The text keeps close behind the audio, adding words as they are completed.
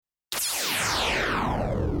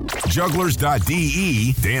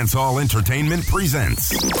Jugglers.de Dancehall Entertainment presents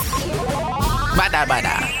Badda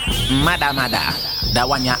Badda, Mada Mada, the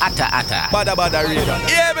one ya ata. Badda Badda radio.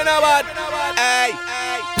 Yeah, me know what? Hey,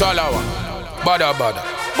 Talawa, Badda Badda,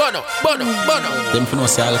 Bono. Them for no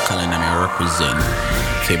say alkaline and I represent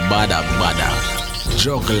for Badda Badda,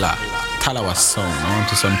 Juggler, Talawa song. I want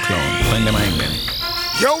to some clown. Find them in them.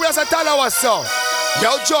 yo, we are a Talawa song.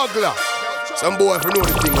 Yo, Juggler. Some boy if you know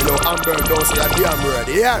the thing, you know Amber don't say that damn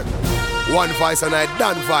ready. Yeah. One voice and I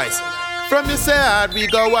done voice. From the say hard, we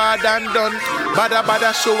go hard and done. Badda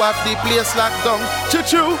Badda show off the place locked down.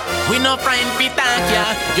 Choo-choo. We no friend fit thank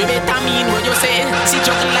ya. You better mean what you say. See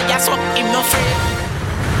Juggler ya so him no afraid.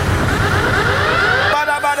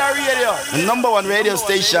 Badda Badda radio, the number one radio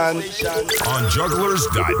station on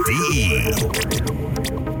Jugglers.de.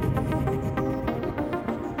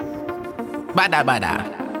 Badda Badda,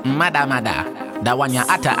 Mada, the one ya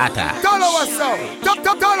ata. Talawa song.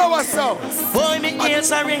 Talawa song. Boy, me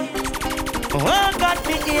ears a ring. Oh God,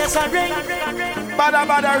 me ears a ring. Badda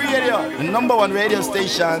Badda radio, the number one radio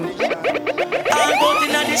station. All out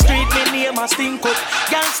inna the street, me name a stink up.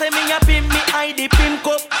 Y'all say me a pimp, me I the pimp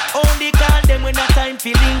up. Only call them when a time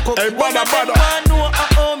fi link up. Hey, One Badda of them Badda. want know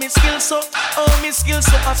how me skills up. How me skills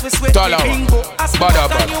up as we sweat the Talawa. bingo. As me Badda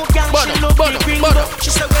walk a Badda. new gang, she love the gringo. She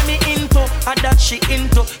say when me into, and that she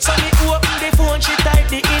into. So me open the phone, she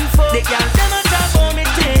type the info. The girl them a talk about me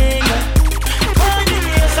thing. All the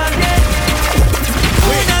ears are red.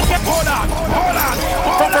 Hold on.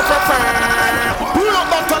 Pull up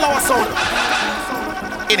that Talawa sound.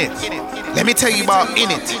 In it. Let me tell you about in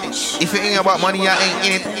it. If it ain't about money, I ain't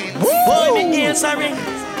in it. Boy, me ears are ring.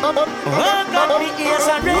 Oh God, me ears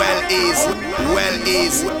are ring. Well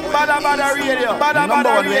easy. Badda Badda radio. Badda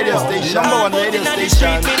Badda radio station. Number one radio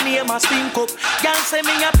station. Me name a stink up. Y'all say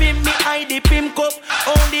me a pimp, me I the pimp up.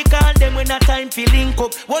 Only call them when a time fi link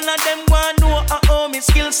up. One of them want know how me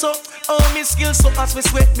skills up. How me skills up as we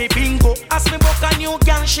sweat me bingo. As me book a new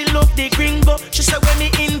gang, she love the gringo. She say when me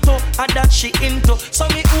into, and that she into. So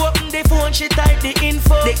me open the phone, she type the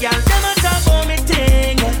info. The girl them a talk about me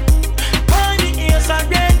thing. Boy, me ears are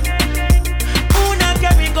red. Who not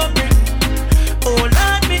carry go bring? Oh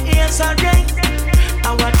Lord, me ears are red.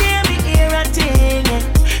 How a day me hear a thing.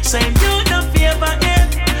 Same you no favor him.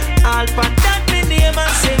 All for that me name a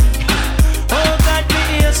sing. Oh God, me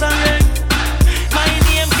ears are red. My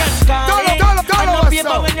name can call it. I no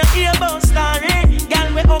paper when you hear about story. Girl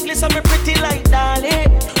we ugly so me pretty like Dolly.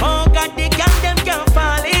 Oh God, the girl them can't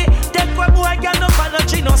fall it. Them boy girl no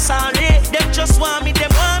apology no sorry. Them just want me,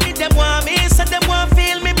 them want me, them want me. So them want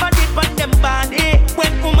feel me body but them body.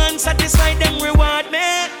 When woman satisfy them reward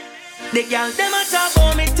me. The girl them a talk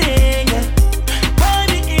about me thing. Boy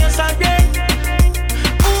me ears are red.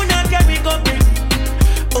 Who not carry go bring?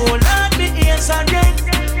 Oh Lord me ears are red.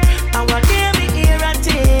 And one day me hear a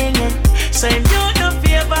thing. Same you no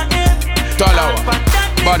favor him. Talawa,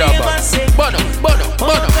 Badda Badda, Bono.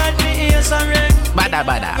 Oh God me ears are red. Badda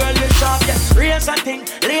Badda. Girl you sharp, yeah. Raise a thing,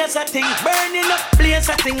 burning up, blaze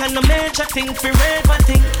a thing, and a major thing, fi rave a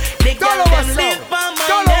thing. The girl them live by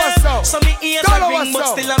my name, so me ears a ring, but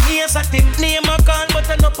still a maze a thing. Name a call, but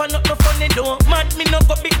I no funny though. Mad me no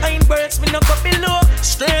go behind birds, me no go below.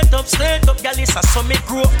 Straight up, girl is a so me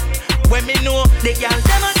grow. When me know the girl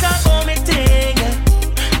them a talk about me thing.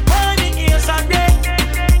 Why me ears a red?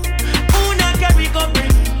 Who not carry go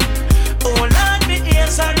bring? Oh Lord, me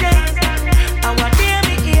ears a red. And one day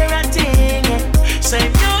me hear a thing.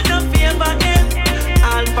 Same you no favor him.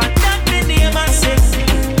 All for that me name a sexy.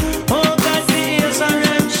 Oh God, me ears a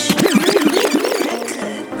red.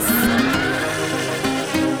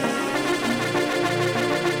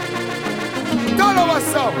 Talawa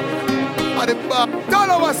sound. And the bar.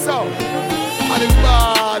 Talawa sound. And the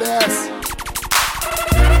baddest.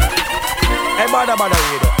 Hey, Badda Badda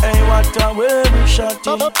radio. Hey, what a way we shot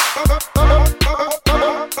it.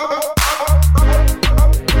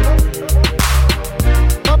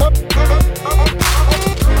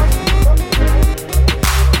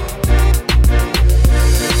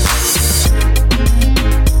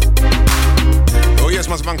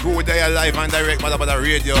 Man crew with their live and direct Badda Badda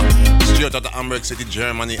radio straight out of Hamburg City,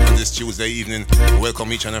 Germany on this Tuesday evening.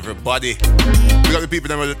 Welcome each and everybody. We got the people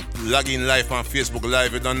that will log in live on Facebook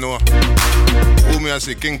Live. You don't know who me I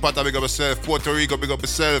see. King Potter, big up yourself. Puerto Rico, big up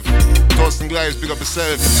yourself. Toasting Glives, big up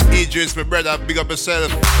yourself. Idris, my brother, big up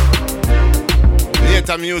yourself.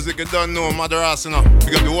 Later music, you don't know. Madaras, you know.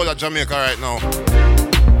 Big up the whole of Jamaica right now.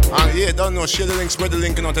 And yeah, don't know, share the link, spread the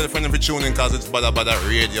link, and tell a friend every tuning, cause it's Badda Badda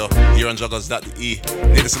radio here on Jugglers.de.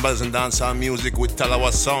 Latest and baddest in dancehall music with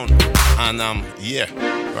Talawa sound. And yeah.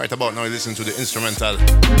 Right about now, you listen to the instrumental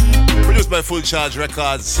produced by Full Charge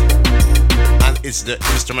Records, and it's the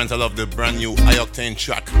instrumental of the brand new High Octane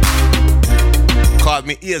track called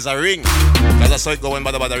Me Ears A Ring. Cause that's how it go when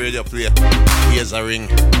Badda radio play. Ears A Ring,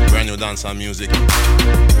 brand new dancehall music.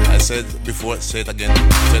 I said before, say it again.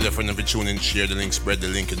 Tell your friend if you tune in, share the link, spread the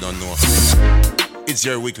link, you don't know. It's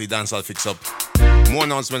your weekly dancehall fix up. More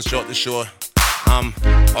announcements throughout the show.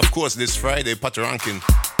 Of course, this Friday, Party Ranking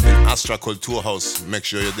in Astra Culture House. Make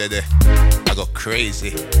sure you're there. I go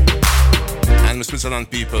crazy. And my Switzerland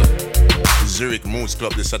people, Zurich Moods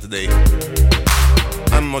Club this Saturday.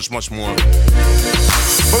 And much, much more.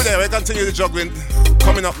 But anyway, we continue the juggling.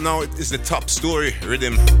 Coming up now is the Top Story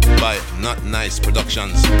Rhythm by Not Nice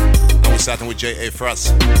Productions. And we're starting with J.A.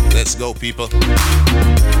 Frost. Let's go, people.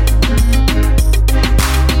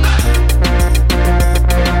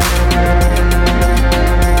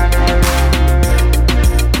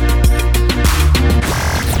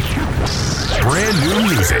 Brand new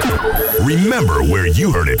music. Remember where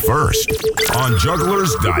you heard it first on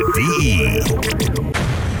jugglers.de.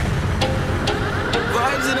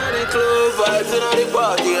 Vibes in the club, vibes in the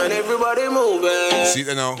party, and everybody moving. See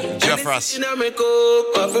it now, Jeff Ross.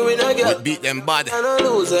 With Beat Them Bad. And I'm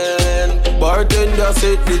losing. Bartender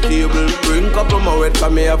set the table. Bring couple more wet,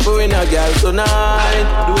 come here for win a girl tonight.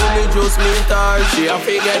 Do me just meet her, she a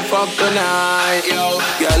forget fuck tonight. Yo,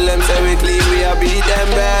 girl them say we clean, we a beat them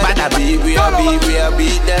bad. We a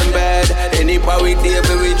beat them bad. Any power we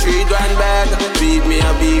table, we 3 grand back. Beat me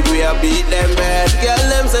a beat, we a beat them bad. Girl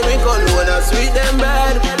them say we call one a sweet them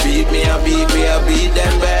bad. Beat me a beat, we a beat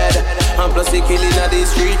them bad. And plus they killing at the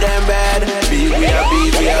street them bad. Beat we a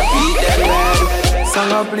beat them bad.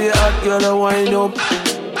 Song I play hot, girl I wind up.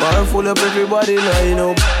 Bar full up, everybody line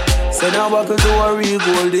up. Send her back to a real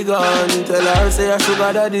gold digger and tell her say I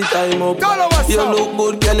sugar daddy time up. You look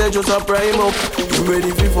good, girl, you just a prime up. You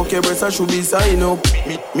ready for fuck your breast, I should be sign up.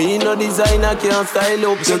 Me no designer, can't style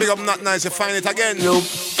up. So big up Not Nice, you find it again. Look,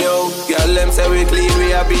 yo, girl, them say we clean,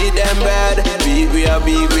 we a beat them bad. We a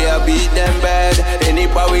beat them bad. Any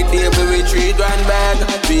power we table, we 3 grand back.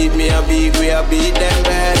 Beat me a beat, we a beat them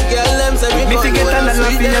bad. Girl, them say we call you and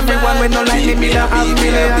sweet them bad. Beat me a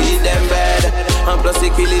beat them bad. And plus they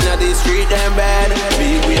killing at the street them bad.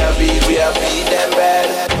 We a beat them bad.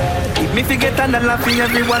 If me forget and laughing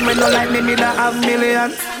everyone when no like me da have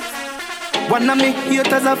millions. One of me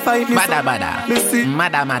haters a fight me. Badda. Listen,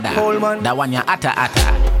 Mada. Old man. That one ya atta.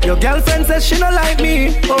 Your girlfriend says she no like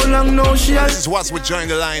me. How long no she This has? is what's with Join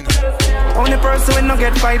the Line. Only person when no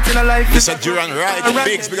get fight in a life. This is Duran Right.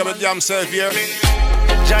 Big speak up the damn self here.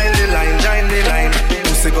 Join the line.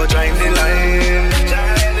 Pussy go join the line.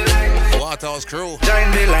 Waterhouse Crew.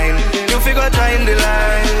 Join the line. You figure join the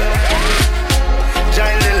line.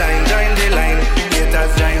 Join the line.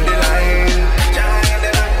 Haters join the line.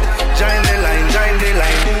 Join the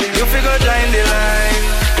line. You figure join the line.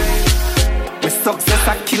 With success I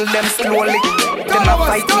kill them slowly. Them a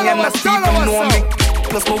fight me and not even know me.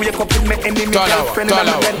 Plus me wake up with my enemy girlfriend.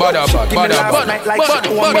 Badda.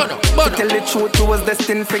 To tell the truth, you was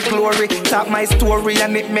destined for glory. Talk my story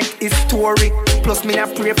and it make his story. Plus me a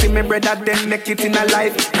pray for me brother, then make it in a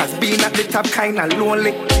life. Cause being at the top kinda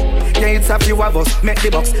lonely. Yeah, it's a few of us, make the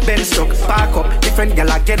box, bench truck, park up, different gyal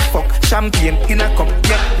a get fucked, champagne in a cup,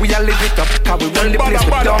 yeah, we a live it up, cause we run the place, we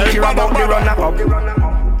don't care about the runner-up.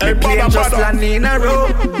 Me plane just land in a row,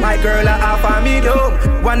 my girl a half of me though.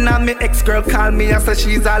 One of me ex-girl call me and say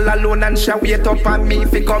she's all alone and she wait up on me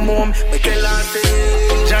if he come home. Me tell her say,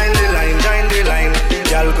 join the line,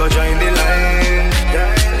 gyal go join the line.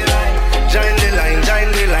 Join the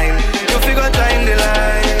line, you figure join the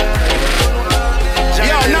line.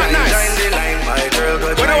 Yo, Not Nice.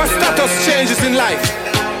 When our status changes in life,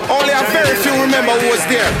 only a very few remember who was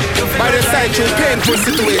there by their side through painful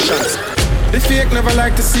situations. The fake never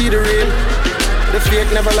like to see the real. The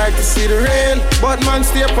fake never like to see the real. But man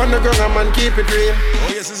stay up on the ground and man keep it real. Oh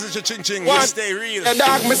yes, this is your ching. We stay real. Yeah,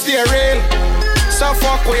 dog, me stay real. So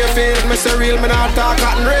fuck where you feel, me say real, me not talk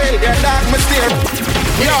cotton real. Yeah, dog, me stay.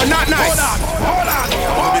 Yo, Not Nice. Hold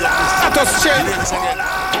on. Status change.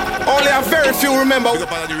 Only a very few remember Big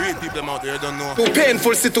up all the real people out there don't know. who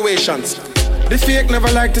painful situations. The fake never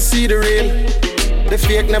like to see the real. The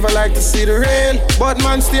fake never like to see the real. But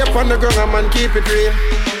man stay up on the ground and man keep it real.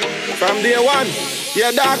 From day one,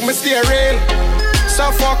 yeah dog, me stay real.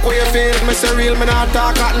 So fuck where you feel, me say real, me not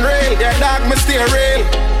talk cotton real. Yeah dog, me stay real.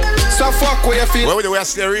 So fuck where you feel. Where we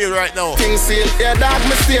stay real right now? Things seal, yeah dog,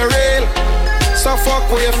 me stay real. So fuck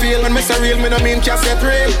where you feel, when me say real, me no mean cassette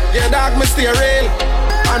real. Yeah dog, me stay real.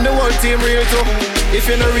 And the whole team real too. If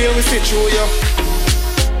you're not real, we see through you.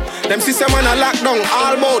 Them system man a lockdown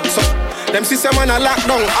all mode. So Them system man a lock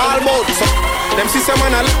down all boat. So them system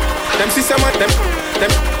man a them system man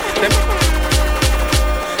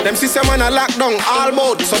them system man a lock down all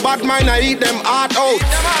boat. So bad mind I eat them heart out.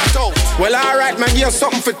 Well alright, man, give you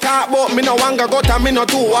something for talk about. Me no wanga go to me no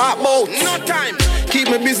do walk about. No time. Keep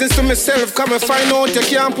my business to myself. Come and find out you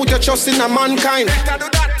can't put your trust in a mankind.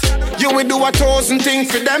 You will do 1,000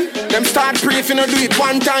 things for them. Them start pray if you no do it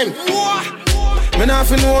one time. Me not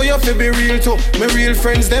fi know you fi be real too. My real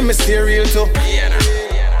friends them me stay real too.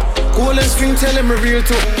 Cool and string tell him me real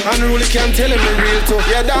too. Unruly can't tell him me real too.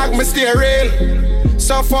 Yeah dog me stay real.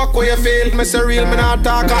 So fuck where you feel. Me say real me not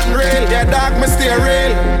talk cotton rail. Yeah dog me stay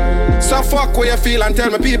real. So fuck where you feel and tell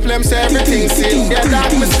me people them say everything sealed. Yeah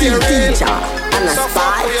dog me stay real. So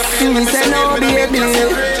fuck where you feel. Me say no baby.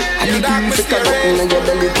 And the music a button and your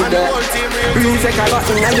belly to there. Music a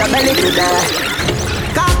button and your belly to there.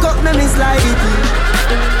 Cock up me slide it.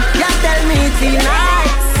 You tell me it's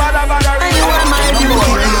nice. And you are my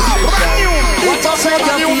beauty. What's up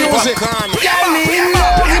with your music? Tell me in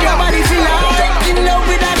love with your body feel like. In love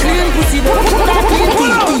with that clean pussy. That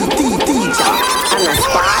clean teacher. And a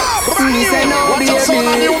spy. Me say no baby.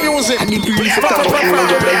 And the music a button and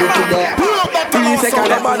your belly to there. Music a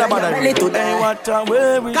button and your belly to there.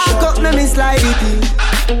 Cock up me slide it.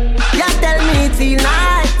 You tell me it feel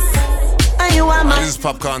nice. And you are my. This is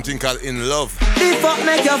Popcorn thing called In Love. The fuck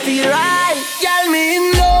make you feel right. Tell me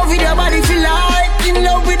in love with your body feel like. In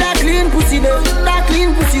love with that clean pussy there. That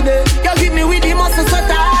clean pussy there. You give me with the muscle so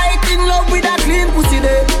tight. In love with that clean pussy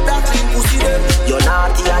there. That clean pussy there. You're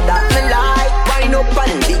naughty and that me like. Wind up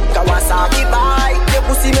and big Kawasaki bike. Your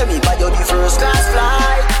pussy make me buy you the first class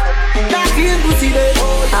flight. That clean pussy there.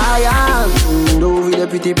 I am in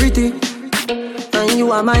love with the pretty. And you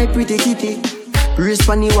are my pretty kitty. Wrist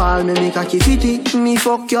on the wall, me make a kitty. Me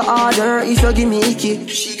fuck your order if you give me icky.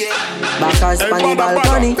 She get backers on the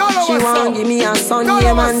balcony. She want give me a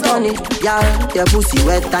sunny man Tony. Y'all, your pussy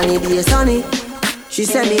wet and it be sunny. She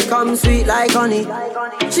say me come sweet like honey.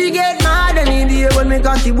 She get mad any day when me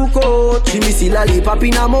got the book out. She me see lollipop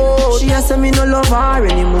in her mouth. She say me no love her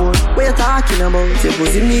anymore. What you talking about? Your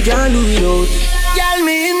pussy me can't do it out. Girl,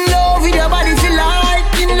 me in love with your body feel like.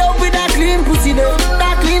 In love with that clean pussy there.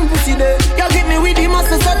 That clean pussy there. You get me with the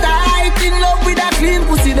muscle so tight. In love with that clean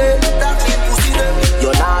pussy there. That clean pussy there.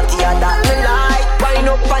 You're naughty and that me like. Wind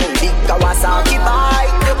up and big Kawasaki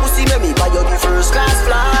bike. Your pussy make me buy you the first class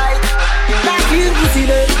flight. That clean pussy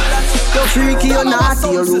there. You're freaky, you're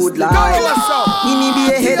naughty, you're rude like. Give me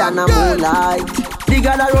be a head and a moonlight. The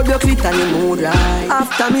girl a rub your clit and the mood right.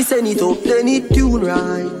 After me send it up, then it tune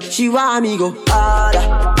right. She want me go harder,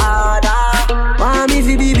 harder. Want me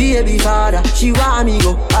fi be baby father. She want me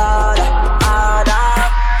go harder, harder.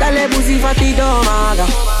 Tell her pussy fatty don't matter.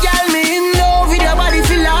 Girl, me in love with your body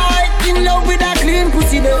feel like. In love with that clean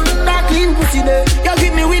pussy there. That clean pussy there. You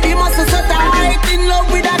give me with the muscle so tight. In love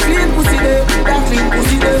with that clean pussy there. That clean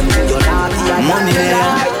pussy there. You're naughty and money there,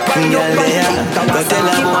 girl there. Go tell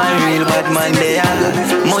her boy real bad man there.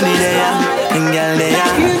 Money there, girl there.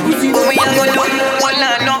 What we a go do? Well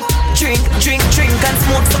I know. Drink and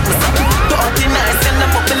smoke something. Party nice and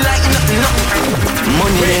I'm up like nothing.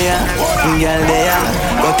 Money there, girl there.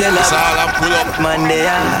 Go tell her pull up man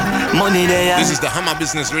there. Money there. This is the Hammer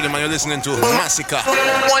Business Rhythm and you're listening to Massacre.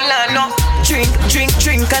 Well I know. Drink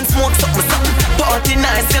and smoke something. Party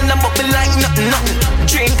nice and I'm up like nothing.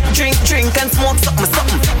 Drink and smoke something.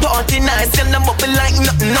 Party nice and I'm up like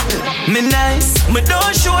nothing. Me nice, me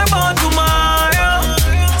don't sure about tomorrow.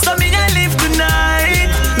 So me I live tonight.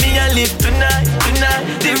 Me I live tonight.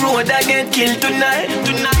 The road I get killed tonight.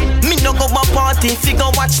 Me no go a party, figure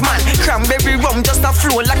watch man. Cranberry rum just a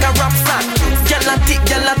flow like a rap song. Gyal a tick,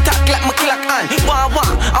 gyal a tack like my clock on. Wah,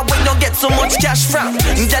 I when you get so much cash from.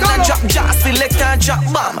 Gyal a drop jazz, select and drop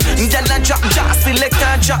bomb. Gyal a drop jazz, select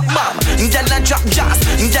and drop bomb. Gyal a drop jazz,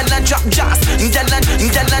 gyal a drop jazz. Gyal a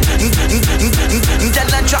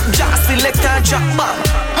drop jazz, select and drop bomb.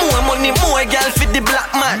 More money, more girl for the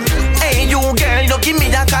black man. Hey you girl, you give me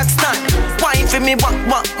that cock stand. Wine for me,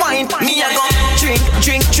 wine. Me a go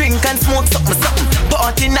drink and smoke something.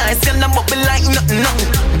 Party nice and I'm up like nothing.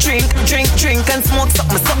 Drink and smoke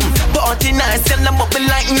something. Party nice and I'm up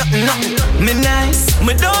like nothing. Me nice,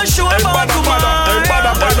 me don't show about tomorrow.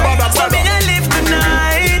 So me a live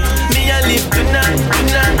tonight.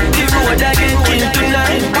 The road I get killed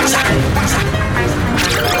tonight.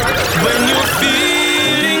 When you're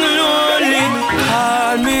feeling lonely,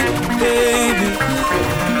 call me, baby.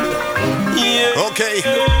 Yeah. Okay.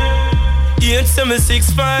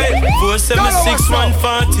 8765 476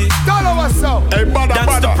 140.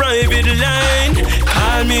 That's the private line.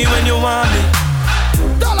 Call me when you want me.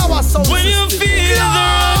 When you feel the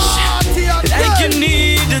rush, like you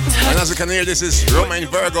need a touch. And as you can hear, this is Romain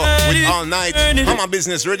Virgo with All Night. Mama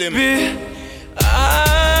Business Rhythm. All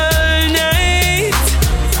night,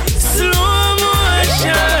 slow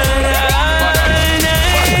motion. All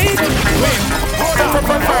night,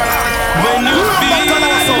 when you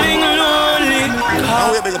feeling lonely.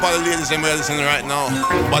 Now we're big up all the ladies and we're listening right now.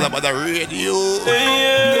 Badda Radio.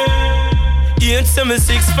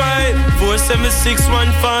 8765 476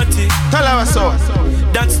 140. Tell her so.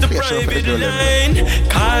 That's the private line.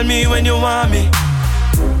 Call me when you want me.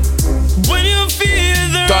 When you feel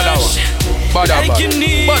the rush, like you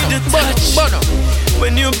need a touch.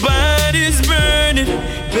 When your body's burning,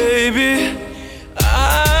 baby.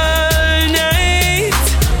 All night,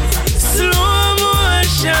 slow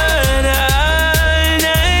motion. All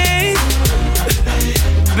night,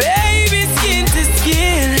 baby, skin to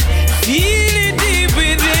skin. Feel it deep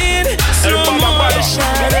within. Slow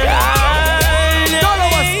motion.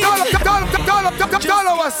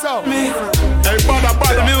 Tell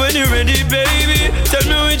me when you're ready, baby. Tell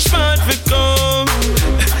me which part we come.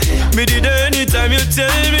 Me did anytime you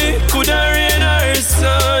tell me. Could I rain or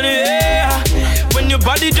sun? Yeah. When your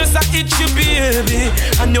body just a itch you, baby,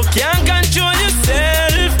 and you can't control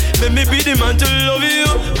yourself. Let me be the man to love you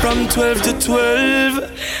from 12 to 12.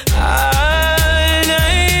 All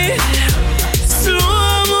night,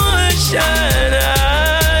 slow motion.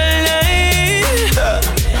 All night,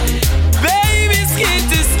 baby, skin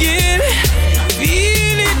to skin.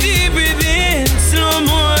 Feel it deep within. Slow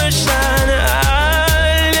motion.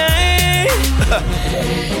 All night,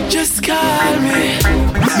 just call me.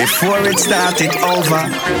 Before it started over,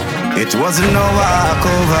 it wasn't no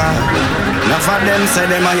walkover. Enough of them say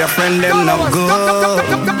them are your friend, them no good.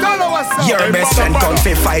 Your best friend come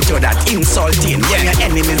fi fight you that insulting. When your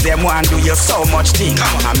enemies them want do you so much thing.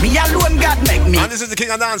 And me alone God make me. And this is the king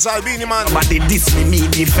of dancehall, Beanie Man. But they diss me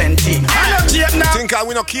defending. I don't cheat now. Think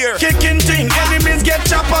we no care. Kicking thing. Enemies get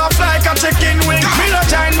chopped off like a chicken wing. Me no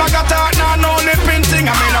giant bag of talk, no lipping thing.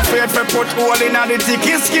 I mean afraid for put hole in the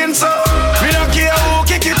thicky skin, so me no care who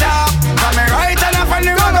kick it off. From me right and up and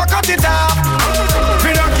the wrong go cut it off.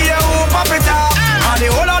 Me no care who pop it off. And the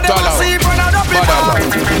whole of them a see when I don't be born.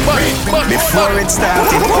 Before it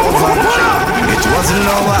started over, it wasn't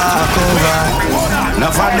no walkover.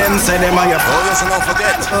 Enough of them say them are your Oh, yes, and don't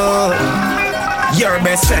forget. Your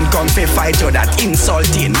best friend come fi fight you that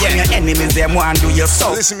insulting. When your enemies them want do you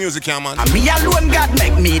so. Listen music, yeah, man. And me alone God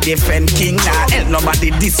make me defend king. Nah, help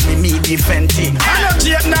nobody diss me defend thing. I no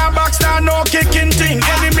cheat now, box now, no kicking thing.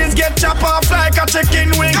 Enemies get chopped off like a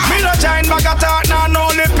chicken wing. Me no giant bag of talk now,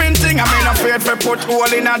 no lipping thing. I mean afraid for put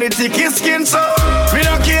hole in the thicky skin, so me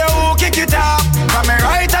no care who kick it off. From me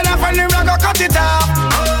right and up and the wrong go cut it off.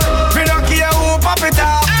 Me no care who pop it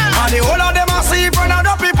off. And the whole of them a see from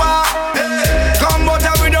the people. Come out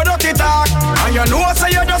with your dirty talk. And you know say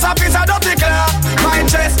you just a piece of dirty clock. My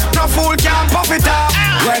chest, no fool can puff it up.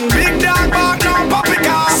 When big dog bark, no pop it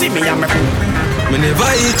off. See me, I'm a me never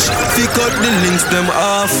itch, fi cut the links them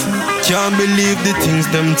off. Can't believe the things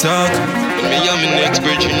them talk. Me am an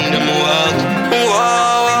expert in them walk.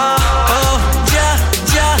 Wow, oh, yeah,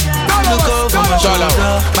 look over my shoulder.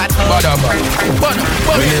 Badda.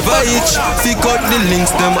 Me never itch, fi cut the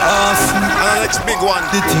links them off. And the next big one.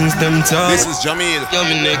 The things them talk. This is Jamil.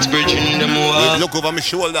 I'm an expert in them walk. Look over my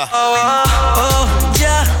shoulder. Oh,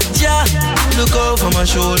 yeah, look over my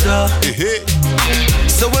shoulder.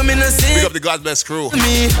 So when me no see, pick up the God Bless crew.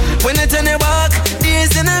 Me, when I turn it back,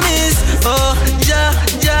 there's enemies. Oh, yeah,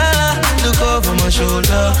 look over my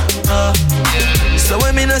shoulder. So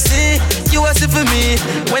when me no see, you are see for me.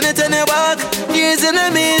 When I turn it back, there's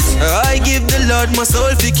enemies. I give the Lord my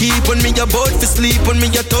soul to keep. When me about to sleep, when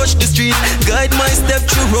me a touch the street, guide my step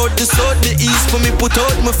through road to south, the east. When me put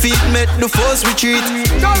out my feet, met the force retreat.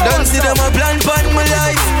 Don't see them a plan for my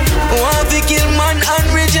life. Want to kill man and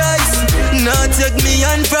rejoice. Not take me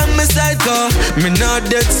on from my side, cause me not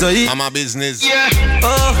dead, so I'm a business. Yeah.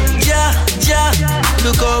 Oh, yeah,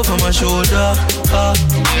 look over my shoulder.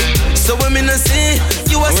 So when me no see,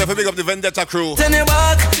 you are. We have to pick up the Vendetta crew. Turn it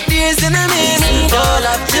back, there's enemies. Me don't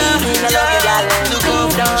love you, me no love you, gal. Look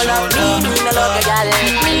over my shoulder. Me no love you, gal.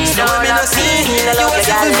 Me so when me no see, you are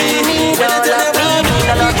for me. Me don't love you, me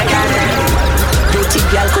no love you, gal. Pretty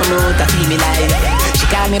girl come out to feel me like. She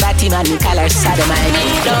call me Batty man, me call her Sodomite.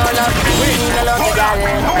 Me don't love me, me no love you, gal.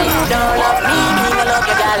 Me don't love me, me no love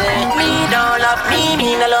you, gal. Me don't love me,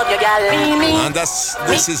 me no love you, gal. And this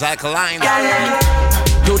is Alkaline.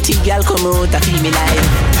 Pretty girl come out to feel me like.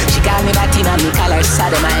 She call me Batty man, me call her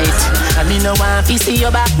Sodomite. I me no want to see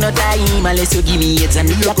your back no time unless you give me heads and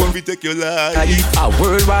me a come take your life. A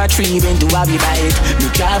World War III went to a revive. Me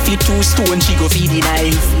draw fi 2 stone, she go feed the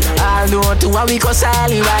knife. Although to a we cause all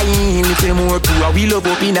the wine, me say more to a we love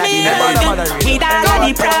up in a the night. With all of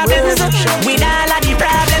the problems, with all of the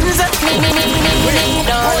problems, me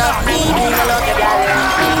don't love me, me no love your girl.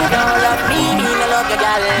 Me don't love me, me no love your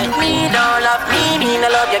girl. Me don't love me, me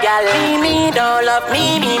no love your girl. Me don't love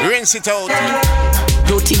me, me. Rinse it out.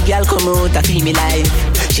 Dirty girl come out and feel me life.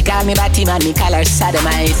 She call me batty man, me call her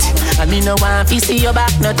sodomite. And me no want to see your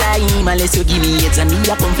back no time unless you give me heads and me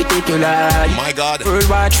a come fi take your life. My God. World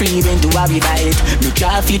War III went to a revive. Me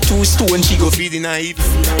draw fi 2 stone, she go feed the knife.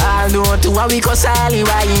 Although to a we cause all the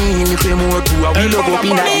wine, me say more to a we love up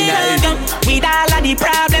in a night. With all of the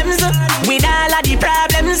problems, with all of the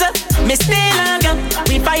problems, me still love you.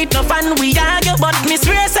 We fight no fun, we argue, but me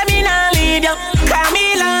swear say me nah leave you. Cause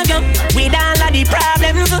me love you. With all of the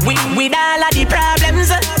problems, with all of the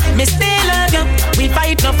problems, me still love you. We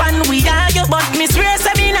fight no fun, we argue, but me swear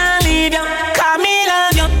say me nah leave you. Cause me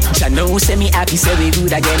love you. Jah know say me happy, say we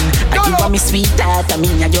good again. I give her me sweetheart, and me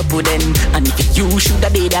and you put them. And if you shoulda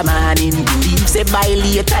dead a morning, believe say by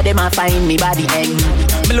later them a find me body hang.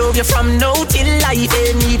 Me love you from now till life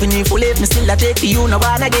end. Even if you leave me, still I take you no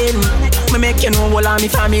one again. Me make you know all of me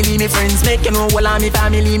family, me friends. Make you know all of me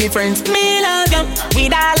family, me friends. Me love you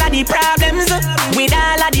with all of the problems, with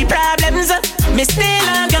all of the problems. Me still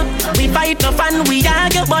love you. We fight no fun, we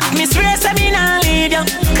argue, but me swear say me nah leave you.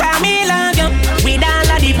 Cause me love you with all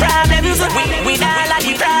of the problems, with all of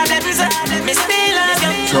the problems. Me still love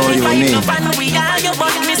you. We fight no fun, we argue,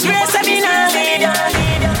 but me swear say me nah leave you.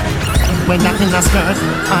 When you're in a skirt,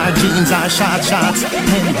 our jeans are short shorts.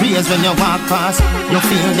 Head raise when you walk past. You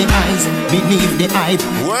feel the eyes, believe the hype.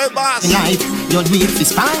 World boss. Life, you do it for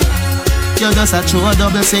spine. You just a true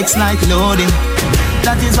double six like loading.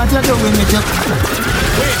 That is what you're doing with your...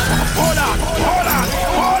 Wait, hold on.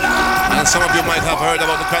 And some of you might have heard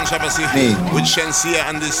about the controversy with Shensia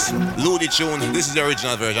and this Ludi tune. This is the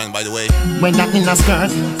original version, by the way. When you're in a skirt,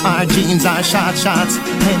 our jeans are short shorts.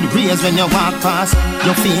 Head raise when you walk past.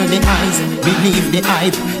 You feel the eyes, believe the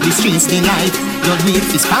hype. The streets the light, you do it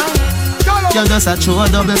for spine. You're just a true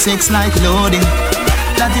double six like loading.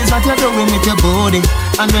 That is what you're doing with your body.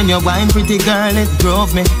 And when you're wine pretty girl, it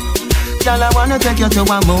drove me. Girl, I wanna take you to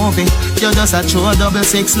a movie. You're just a true double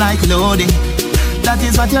six like loading. That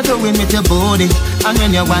is what you're doing with your body. And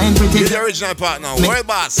when you're wine pretty, the original part now, world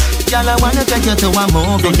boss. Girl, I wanna take you to a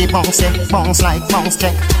movie. Do the bounce, bounce like bounce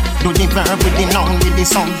check. Do the verb with the noun with the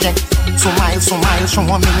subject. Smile, show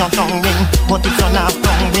me your tongue ring. But if you're not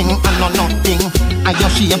tongue ring, I know nothing. And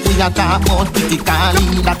your shape we are talk about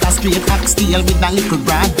critically. That a straight axe steel with a little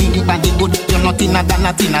body. Body good, you're nothing other than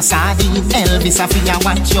nothing a sardine. Elvis a fear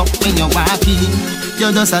watch you when you're walking.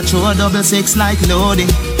 You're just a true double six like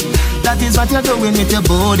loading. That is what you're doing with your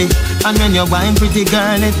body. And when you're wine pretty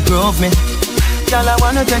girl, it drove me. Girl, I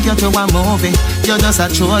wanna take you to a movie. You're just a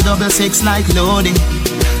true double six like loading.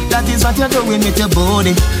 That is what you're doing with your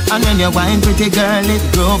body. And when you're wine pretty girl, it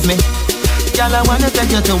drove me. Girl, I wanna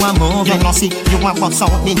take you to a movie. You know see, you want what's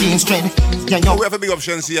out the jeans trend. Yeah, you we have a big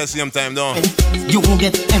option see at the same time though. You will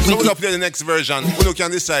get everything. So we'll play the next version. We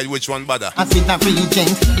can decide which one better. I feel the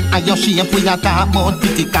regent. And your shape we are talk about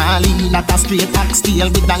critically. That a straight axe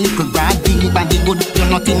steel with a little body. Body good,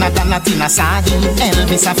 you're nothing other than nothing a sardine.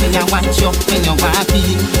 Elvis a fear watch you when you're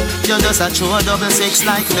walking. You're just a true double six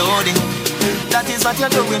like loading. That is what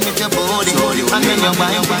you're doing with your body. And when you're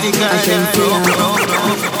buying pretty girl,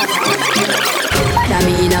 Badda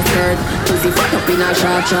me in a skirt, pussy fuck up in a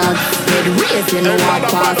short short. Head raise when me walk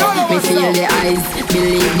past. Me feel the eyes,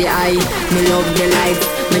 believe the eye. Me love the life,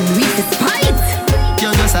 me do it for spite.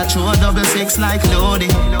 You're just a true double six like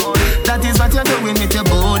loading. That is what you're doing with your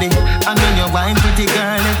body. And when you're wine pretty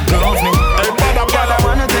girl, it drove me. Girl, I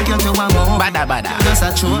wanna take you to a movie. Badda, just a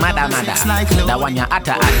true mada, like loading. that one ya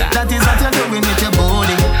atta. That is what you're doing with your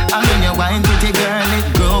body. And when you're wine pretty girl, it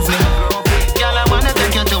drove me. Girl, I wanna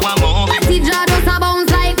take you to a movie. The jaw just a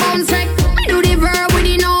bounce like bounce check. Me do the verb with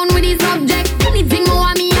the noun with the subject. Anything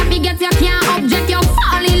more me happy get you can't object. You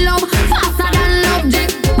fall in love faster than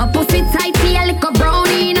object. My pussy tight feel like a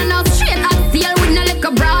brownie and a straight hot steel with no like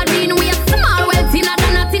a broad bean. We a small well thinner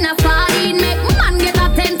than a thinner sardine. Make man get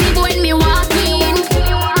attentive when me walk in.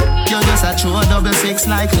 You're just a true double six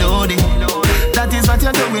like loading. That is what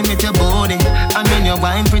you're doing with your body. And when you're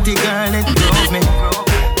wine pretty girl, it drove me.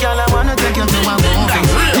 Girl, I wanna take you to a movie.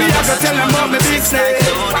 Me have to tell them about me business.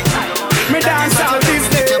 Me dance all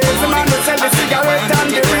business. The man who sell the cigarette and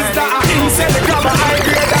the wristler, him sell the cover high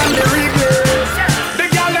grade and the regrade. The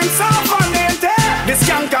girl them soft on the head. The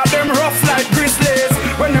skanker them rough like grizzlies.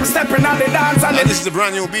 When them stepping on And this is the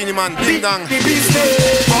brand new Beanie Man, Ding Dong. Burn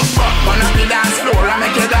up the dance floor and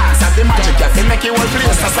make you dance. At the Magic Cafe, make you all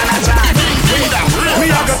place a Sanaja. Me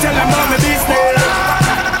a go tell them about my business.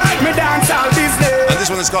 Me dance all business. And this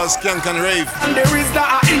one is called Skank and Rave. And there is the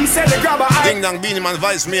inside the grabber. Ding Dong, Beanie Man,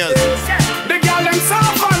 Vice Mail. The girl them so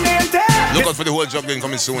fun, they look out for the whole juggling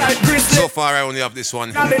coming soon. So far I only have this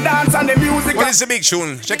one. And the dance and the music. Well, it's a big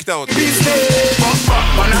tune. Check it out.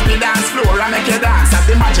 Burn up the dance floor and make you dance. At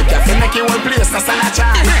the Magic Cafe, make you all place a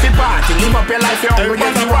Sanaja. If you party, live up your life, you hungry,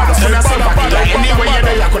 get the water. Put a sympathy like anywhere you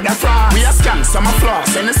do, you could have frost. We a scam, some a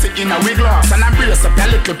floss, and you sit in a wig gloss. And I brace up your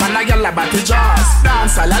little pan, I get a batty jaws.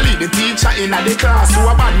 Dance, I'll lead the teacher in a the class. You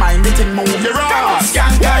a bad mind, the thing move your ass.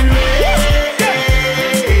 Skank and rave.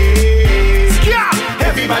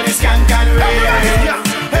 Everybody skank and rave.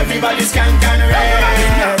 Everybody skank and rave.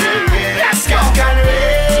 Skank and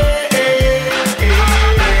rave.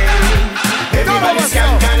 Everybody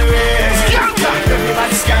skank and rave.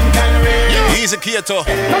 Everybody skank and rave. He's a Kieto.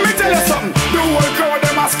 Let me tell you something. The whole crowd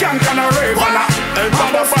them a skank and a rave.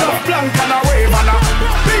 Badda stuff blank and a wave.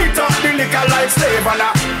 Beat up the liquor like slave.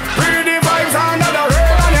 Pretty vibes under the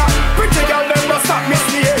rave. Pretty girl them go stop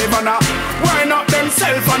misbehave. Wind up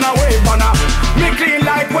themself and a wave. Me clean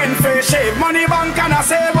like when face shave. Money bank and a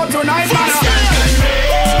save but tonight skank and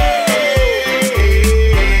rave.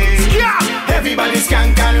 Everybody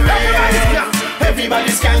skank and rave.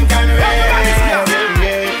 Everybody skank and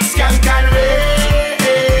rave. Skank and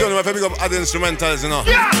rave. Don't know if I pick up other instrumentals, you know.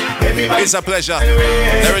 It's a pleasure.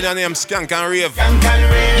 They're in your name, Skank and Rave.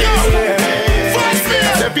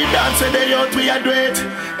 Every dance with the youth we are do it.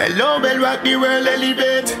 Hello, bell rock the world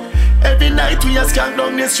elevate. Every night we a skank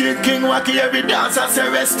down the street, King Wacky. Every dancer say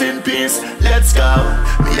rest in peace. Let's go.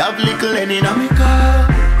 We have little Lenny in my car,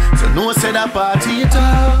 so no say that party it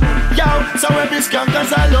up. Yo, so every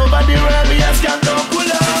skankers all over the world, we a skank down pull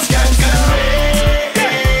up. Skank and rave.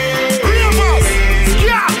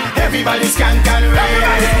 Everybody skank and rave.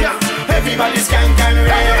 Everybody skank and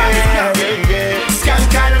rave.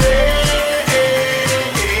 Skank and rave.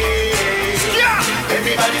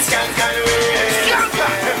 Everybody skank and rave.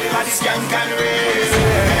 Everybody skank and rave.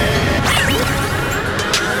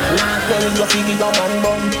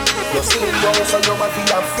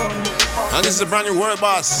 And this is a brand new world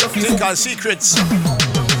boss, thing called Secrets.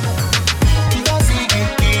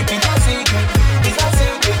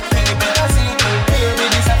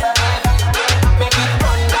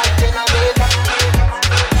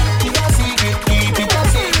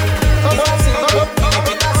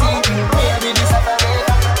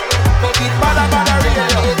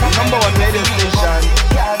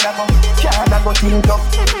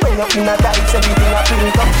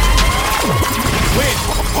 Wait,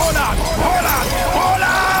 hold on.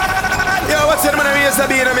 Yo, what's your man? I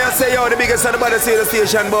say, yo, the biggest and the baddest radio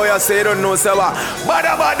station, boy. I say, you don't know, so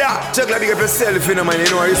Badda. Check like big up yourself, you know, man. You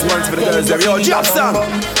know, responsible for the girls. Yo, drop some.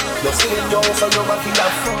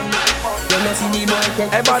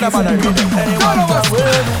 Hey, Badda.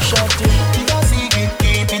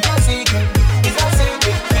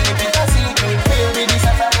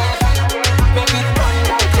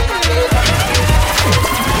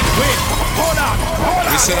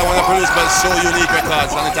 We said I want to produce by So Unique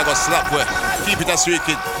Records, and it I got slap with. Keep it a sweet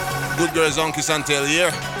kid. Good girls on Kiss and Tell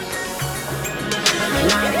here.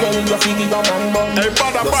 Hey,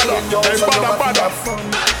 Badda.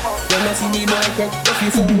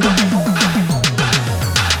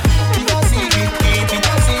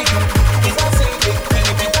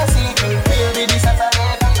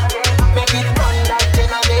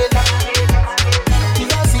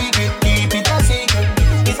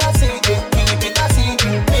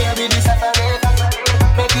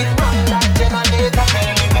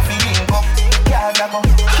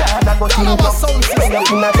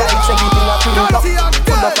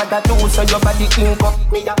 So your body ink up,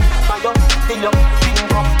 me a fire, fill up,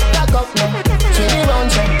 pink up, back up now, turn it round,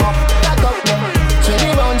 check up, back up now, turn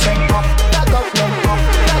it round, check up, back up now,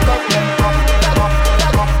 back up now,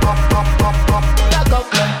 back up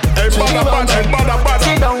now, hey, Badda.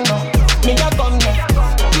 Sit down now, me a come now,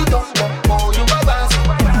 sit up now, oh you a boss,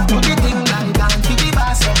 do the thing like that, be the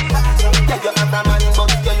boss. Yeah you have a man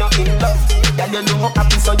but you're not in love, yeah you know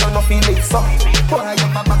happy so you no feel it so. Boy you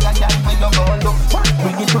a bag of girl when you go look.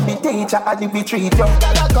 Bring it to the teacher and the retreat. Yo,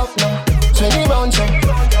 back up now, turn it round,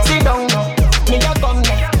 sit down now. Me a come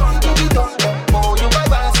now, give it up now. Oh, you a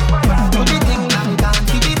boss, do the thing like that,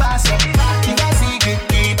 be the boss. If a secret,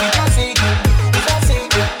 keep it a secret. If a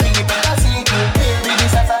secret, keep it a secret. Baby,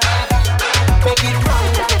 this a forever, make it run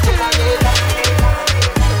like generator.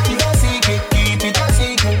 If a secret, keep it a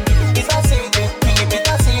secret. If a secret, keep it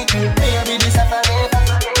a secret. Baby, this a forever,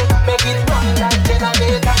 make it run like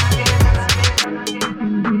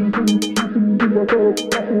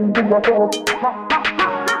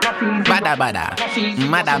Badda, badda,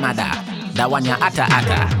 mada, mada. That one ya atta,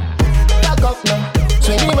 atta. Back up now,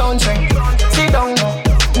 swing me round, sit down now.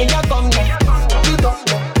 Me a come now, sit up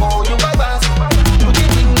now. Oh, you my boss. Do the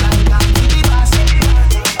thing like that, do the boss.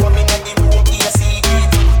 Come in the room, here see it.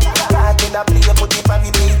 Start in a play, put it on the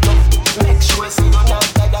beat. Make sure so you not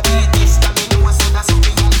like a beat this. Tell me you say that's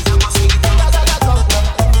something else you must see. Back up now,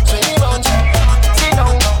 swing me round, sit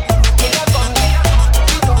down now. Me a come now,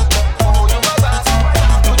 sit up now. Oh, you my boss.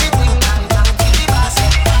 Do the thing like that, do the boss.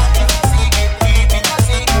 If I see it, keep it a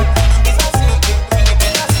secret. If I see it, keep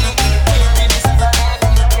it a secret. Here it is as a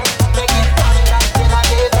make it fun like in a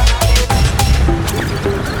day.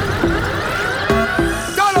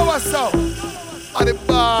 Talawa sound. And the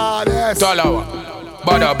baddest. Talawa.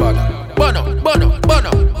 Badda, badda. Bono, bono,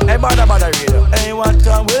 bono. Hey, badda, badda, radio. Hey, what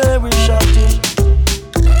can we shouting?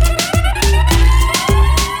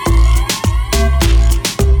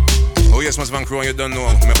 Oh yes, Mass Van Crew, you don't know.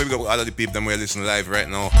 My people got all of the people that we listen live right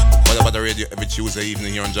now. Badda Badda Radio every Tuesday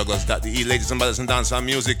evening here on Jugglers.de. Ladies and brothers and dancehall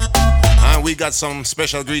music. And we got some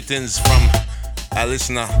special greetings from a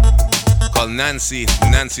listener called Nancy.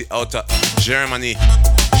 Nancy out of Germany.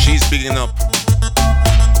 She's picking up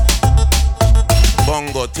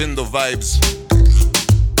Bongo, Tindo Vibes,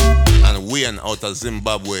 and Wayne out of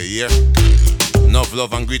Zimbabwe, yeah? Enough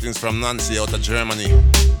love and greetings from Nancy out of Germany.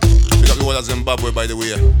 We got the whole of Zimbabwe, by the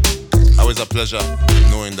way. Always a pleasure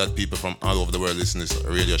knowing that people from all over the world listen to this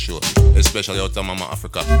radio show, especially out of Mama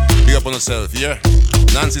Africa. Big up on yourself, yeah?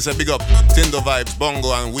 Nancy said big up Tindo Vibes,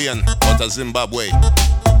 Bongo, and Wayne out of Zimbabwe.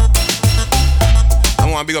 I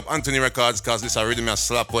want to big up Anthony Records because this already me a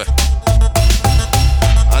slap way.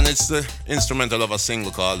 And it's the instrumental of a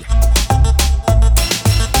single called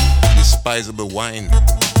Despisable Wine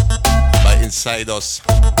by Inside Us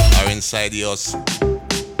or Inside Us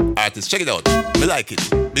artist. Check it out. Me like it.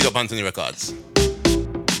 Big up Anthony Records.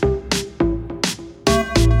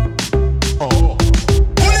 Oh.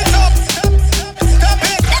 Pull it up. Stop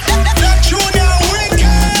it. Junior Wicked.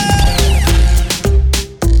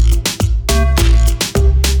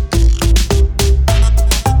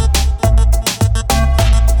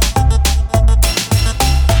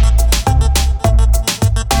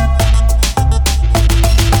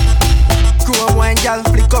 Girl,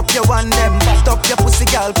 flick up your one them, bat up your pussy,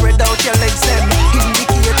 girl, spread out your legs them.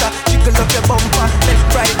 Indicator, jiggle up your bumper, left,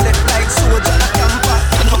 like soldier, a camper.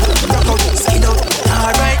 Rock out, skin out.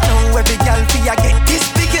 Alright now, every girl feel get this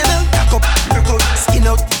big enough. Rock out, skin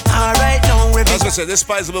out. Alright now, every. As we say,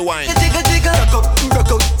 Despisable Wine. Jiggle, rock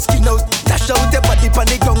out, skin out. Dash out your body pon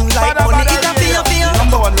the ground like money. It a fear.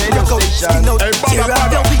 Number one radio station. Skin out, tear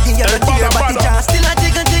up your wig, you're a tear, but it just still a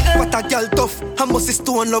jiggle. What a girl tough, I must is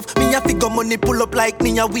stone love. Me a figure money pull up like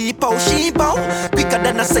me a weep out, sheep out. Quicker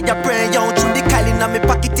than I say a prayer, yo. Through the Kylie in my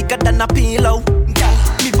pocket, thicker than a pillow. Girl,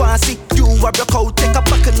 me want see you a broke out. Take a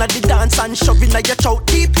pack in the dance and shove in your throat.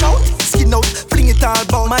 Deep throat, skin out, fling it all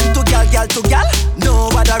bout. Man to girl to girl,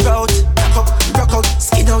 no other route. Rock out,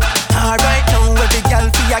 skin out. Alright now, every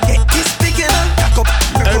girl feel get this big enough. Rock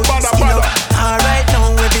out, skin out. Alright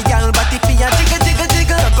now, every girl body feel jiggle.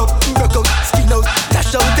 Rock out, skin out.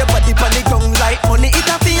 Dash out your body pon the ground like money. It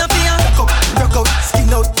a fear. Rock out,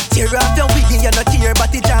 skin out. Tear off your wig, you no care,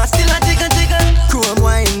 but it just still a jiggle. Chrome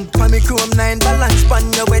wine, for me chrome 9, balance pan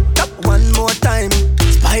your wet up one more time.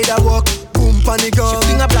 Spider walk, boom pon the ground.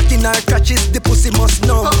 She finger black in her crotches, the pussy must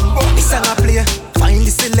know. This song a play, find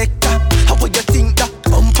the selector. How would you think that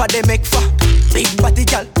bumper they make for? Big body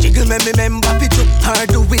girl, jiggle me remember. Pitch up hard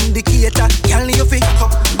to indicator. Girl you fi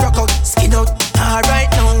rock out, skin out.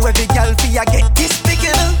 Alright now every girl fi get this big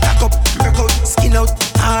enough. Rock out, skin out.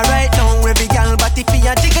 Alright now every girl body fi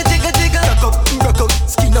jiggle. Rock out,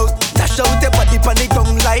 skin out. Dash out your body pon the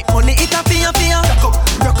ground like money. It a fear.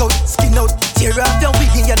 Rock out, skin out. Tear off your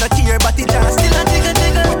wig, you no care, but it just still a jiggle.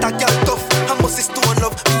 What a girl tough, I must is stone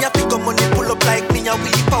love. Me a pick up money, pull up like me a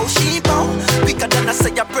weep out, sheep out. Quicker than I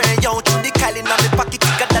say a prayer, yo. Through the Kylie in my pocket,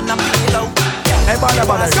 thicker than a pillow. Hey, badda,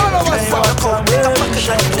 badda. Take a pack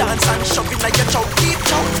and dance and shove in your throat. Deep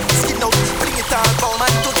throat, skin out, bring it all bout.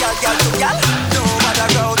 Man to girl, no matter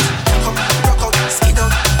route. Rock out, skin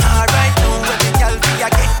out. Alright now, every girl feel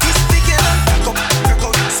get this big enough. Rock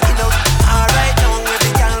out, skin out. Alright now,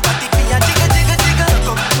 every girl body feel jiggle.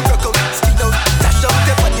 Rock out, skin out. Dash out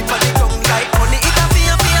your body pon the ground like money. It a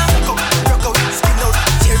fear. Rock out, skin out.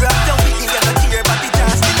 Tear up your wig, you no care, but it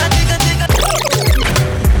just still a jiggle.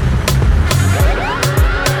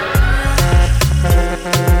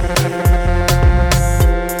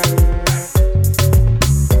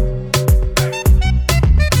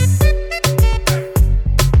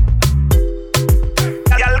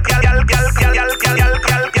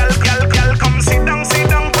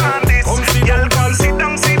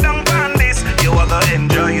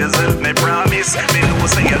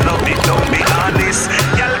 love it, don't be honest.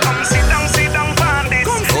 Girl, come sit down, pan this.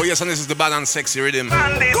 Oh yes, and this is the bad and sexy rhythm.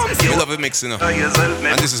 You love it mixing up.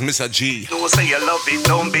 And this is Mr. G. Don't say you love it,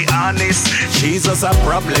 don't be honest. She's just a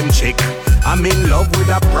problem chick. I'm in love with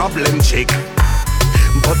a problem chick.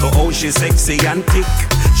 But oh, she's sexy and thick.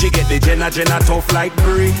 She get the Jenna tough like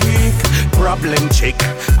brick. Problem chick.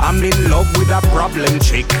 I'm in love with a problem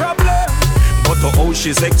chick. But oh,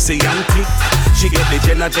 she's sexy and thick. She get the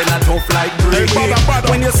Jenna tough like brick.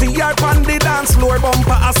 When you see her on the dance floor,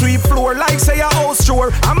 bumper a sweep floor like say a house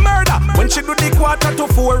chore. A murder when she do the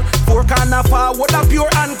 3:45. 4 corner forward a pure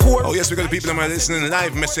encore. Oh yes, we got the people that are listening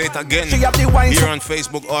live. Me say it again She have the wine here on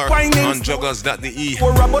Facebook or on jugglers.de.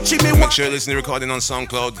 Make sure you listen to the recording on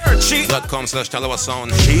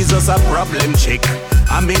SoundCloud.com/TalawaSound. She's just a problem chick.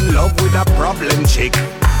 I'm in love with a problem chick.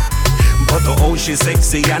 But oh, she's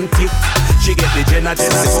sexy and thick. She get the Jenna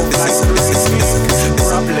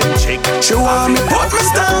problem chick. She want me put me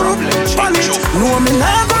down on it. No, me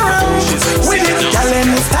never wrong with it. Girl,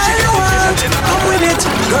 any style you want, I'm with it.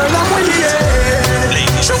 Girl, I'm with it.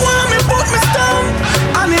 She want me put me down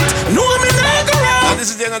on it. No, me never wrong. And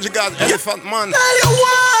this is the energy god, Elephant Man. Style you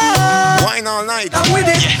want, wine all night. I'm with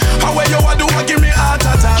it. How you a do? Give me heart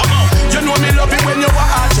attack. You know me love it when you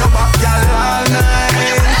are at your back, girl, all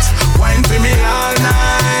night. Wine for me all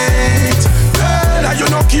night. Girl, you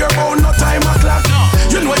no care about no time o'clock.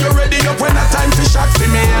 You know you're ready up when the time to shot for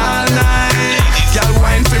me all night. Girl,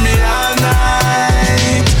 wine for me all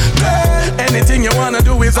night. Girl, anything you wanna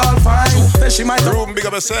do is all fine. Then she might room big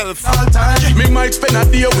up herself. All time, me might spend a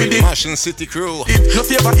day with it. Mashing City Crew. No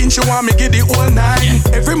favor inch you want me give the whole night.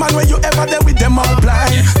 Every man where you ever there with them all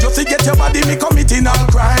blind. Just to get your body me committing all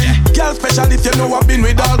crime. Girl special if you know I've been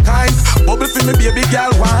with all kinds. Bubble for me baby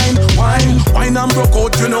girl wine. Wine and broke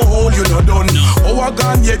out you know hole you know done. Oh I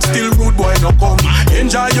gone yet still rude boy no come.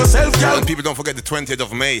 Enjoy yourself girl. And people don't forget the 20th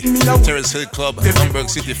of May. Terrace Hill Club, Hamburg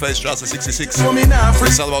City, Feldstrasse 66.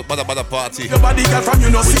 It's all about Badda party. Your body girl from you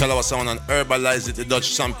know we tell our sound and herbalize it, the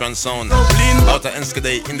Dutch champion sound. Out of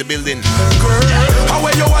Enschede in the building. How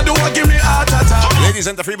you a do give me heart attack. Ladies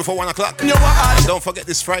enter free before 1 o'clock. And don't forget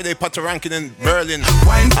this Friday Pato ranking in Berlin.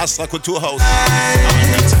 Astra Couture House.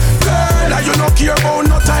 Girl, you no care about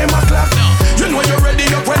no time o'clock. You know you're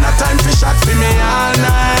ready up when the time for shot for me all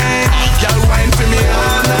night. Girl, wine for me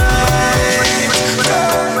all night.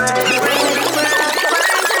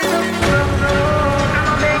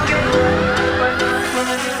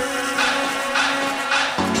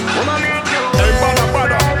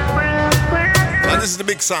 And this is the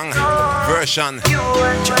big song version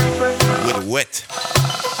with Wet.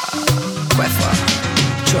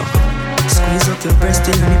 Squeeze up your breast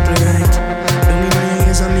till your nipple right. Down in my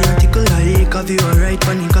ears and me a tickle like. Have you alright,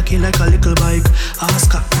 panic cocky like a little bike.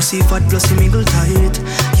 Ask her pussy fat plus the mingle tight.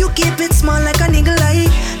 You keep it small like a niggle eye.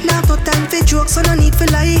 Now no time for jokes so no need for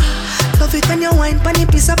lie. Love it when you wine pan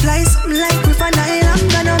piece of ply. Something like with an Nile. I'm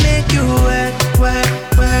gonna make you wet, wet,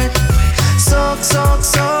 wet. Soak, soak,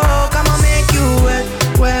 soak. I'ma make you wet,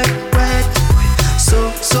 wet, wet.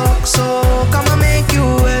 Soak, soak, soak. I'ma make you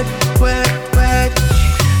wet, wet, wet.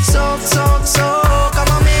 Soak, soak, soak.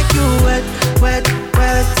 I'ma make you wet, wet,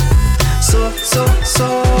 wet. Soak, soak,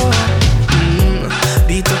 soak.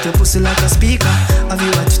 Beat up your pussy like a speaker. Have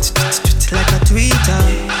you a like a tweeter?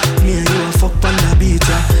 Me and you a fuck on the beat,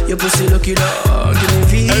 yeah. Your pussy lucky dog, give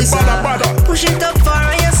me visa. Push it up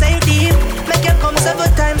far and you say deep. Make you come 7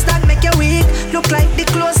 times, that make you weak. Look like the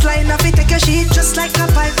clothesline, if you take your sheet. Just like a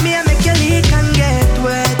pipe, me and make you leak and get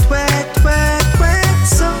wet, wet, wet, wet.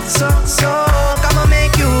 So, I'ma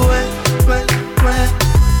make you wet, wet, wet.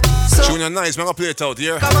 So, Junior nice, man, I'll play it out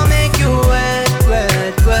here. I'ma make you wet,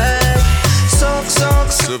 wet, wet. So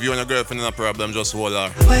if you and your girlfriend in a problem, just hold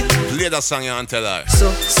her. Play that song and tell her.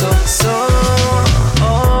 So,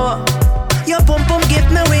 oh. Your pum pum give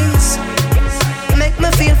me wings. Make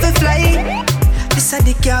me feel for fly. This a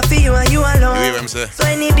the car for you and you alone. You hear him say? So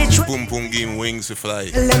I need the truth. Pum pum give wings to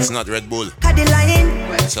fly. It's not Red Bull. At the line.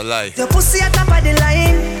 It's a lie. Your pussy at top of the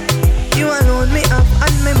line. You alone me up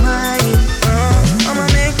on my mind. I'ma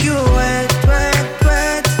make you wet, wet,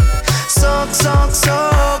 wet. Soak,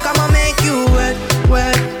 I'ma make you wet,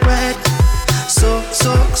 wet, wet. Soak,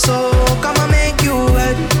 I'ma make you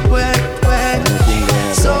wet, wet, wet.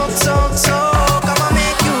 Soak, I'ma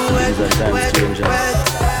make you wet, wet, wet.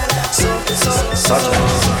 Soak.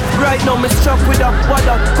 Right now me struck with a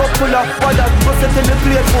Badda, cup full of Badda. Bust it in the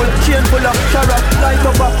plate full, chain full of carrot. Light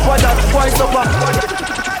up a Badda, twice up a Badda.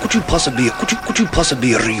 Could you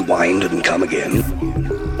possibly rewind and come again?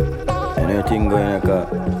 Anything going on?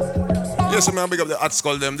 Yes, man, big up the hot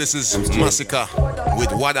skull them. This is Massacre with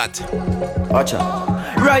Wadat. Watcha.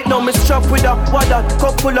 Right now me strap with a what that,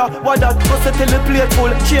 cup full of what that, pussy till the plate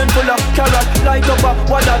full, chain full of carrot, light up a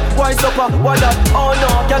what that, wise up a what that. Oh no,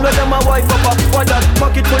 girl with them a wife up a what that,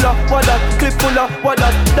 pocket full of what that, clip full of what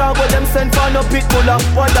that, dog with them send for no pit full of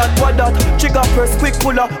what that, trigger press quick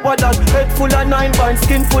full of what that, head full of 9 vines,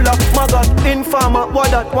 skin full of maggot, informer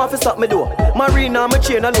what that, want to stop me door. Marina my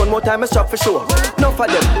chain alone, more time I strap for sure. Enough of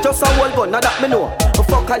them, just a whole gun, now that me know.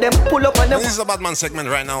 Fuck of them, pull up on them. This is a Batman segment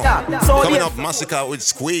right now. Yeah. So coming up, Massacre with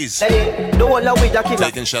Squeeze. The whole of with killer.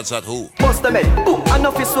 Taking shots at who? Bust them head. Boom,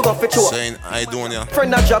 enough is swag off for sure. Saying, I doing ya.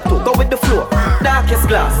 Friend a drop too, go with the flow. Darkest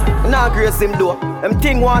glass, nah grace him door. Them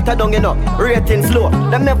thing water down, you know, rating slow.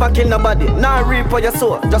 Them never kill nobody, nah reap for your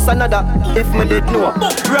soul. Just another, if me did know.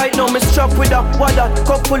 Right now me strap with a what that,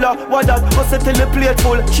 cup full of what that, pussy till the plate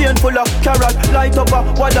full, chain full of carrot, light up a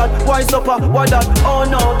what that, wise up a what that. Oh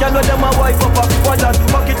no, girl with them a wife up a what that,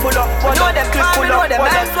 pocket full of what that, clip full of what that,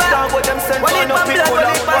 down with them send for no pit full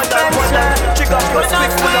of what that, trigger plus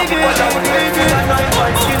quick full of what that, head full of 9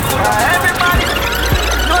 vines, skin full of everybody.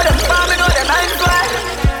 Know them farm, know them hands fly.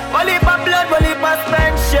 One heap of blood, one heap of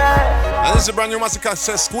spencer. And this is a brand new Massacre,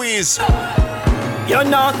 says Squeeze. You're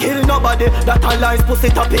not kill nobody, that a lies, pussy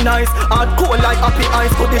top in eyes. Hard cold like happy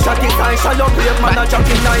eyes, could the shot his eyes. Shallow brave man a jack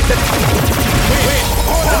in night.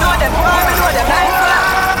 You know them farm, you know them hands fly.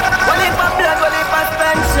 One heap of blood, one heap of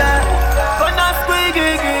spencer. Gonna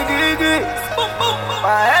squeeze,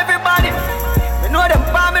 everybody. You know them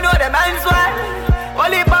farm, you know them hands fly.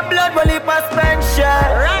 One heap of blood, one heap of spencer.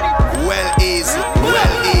 Well easy,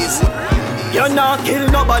 well easy. You're not kill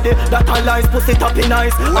nobody, that a lies, pussy top in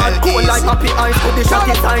eyes. Hard cold like happy eyes, could the shot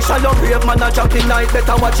his eyes. Shallow brave man a jack in night,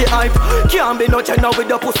 better watch your hype. Can't be no channel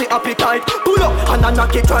with the pussy appetite. Pull up and a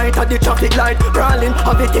knock it right at the traffic light. Brawling,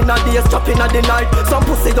 have it in a day, stopping at the night. Some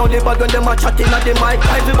pussy don't live bad when them a chatting at the mic.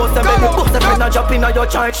 I will bust them baby, bust them friend a drop in a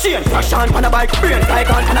your child. Shane, crash on pan a bike, brain fly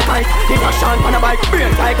gone pan a kite. He crash on pan a bike,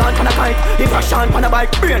 brain fly gone pan a kite. He crash on pan a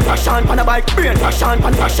bike, brain crash on pan a bike, brain crash on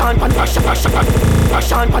pan crash on pan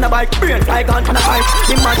crash on pan a bike, brain fly gone pan a kite.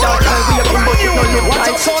 He mad out and we him but it no look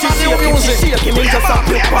right. She shake him in just a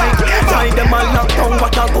quick point. Join them and lock down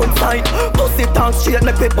what a good sign. Pussy talk straight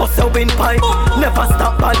make we bust a windpipe. Never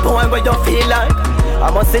stop bad boy where you feel like. I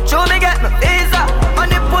must say true me get my visa.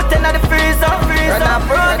 Money put in the freezer. Run a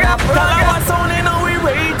program. Tell I was only now we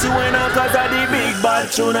wait to win cause of the big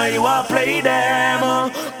bad tune you a play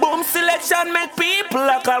them. Boom selection make people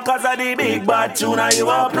a call cause of the big bad tune you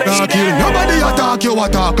a play them. Nobody attack you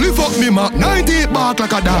attack. Lift up me Mac 98 bark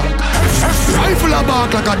like a dog. Rifle a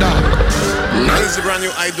bark like a dog. This is a brand new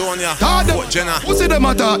Idonia. What Jenna? Who say them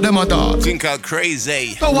attack? Them attack. Thing called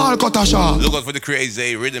Crazy. The wall cut a shot. Look out for the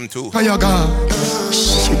Crazy rhythm too. Can you go?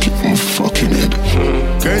 Sick it my fucking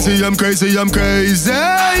head. Crazy, I'm crazy, I'm crazy.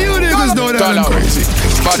 You niggas know that I'm crazy.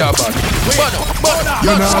 Badda.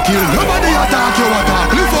 You not kill nobody attack, you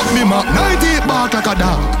attack. Lift up me Mac 98 bark like a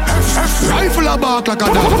dog. Rifle a bark like a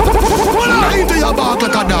dog. 90 a bark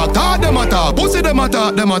like a dog. Talk them attack, pussy them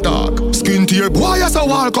attack, them attack. Skin to your boy as a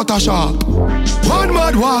wall cut a sharp. One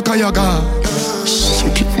mad walk and you gone.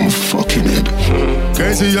 Sick it my fucking head.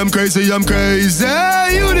 Crazy, I'm crazy, I'm crazy.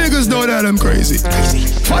 You niggas know that I'm crazy.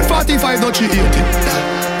 545 don't you 80.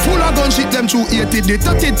 Full of gun shit them 280. The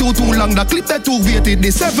 32 too long, the clip that too weighted.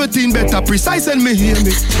 The 17 better precise and me hear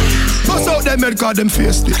me. Bust out them head cause them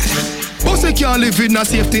faced it. Pussy can't live in no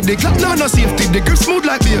safety. The clock no safety. The grip smooth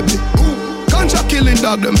like baby. Contract killing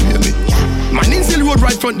dog them pay me. Man in still road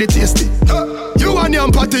right front the tasty. You and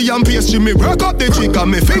your patty and pastry. Me work up the chick and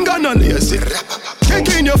me finger no lazy. Kick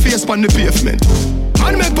in your face on the pavement.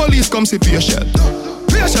 Man make police come see patient.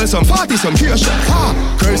 Patient some party some patient.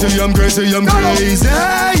 Crazy I'm crazy I'm crazy.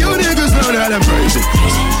 You niggas know that I'm crazy.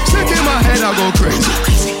 Stick in my head I go crazy.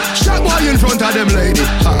 Shot boy in front of them lady.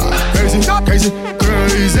 Crazy crazy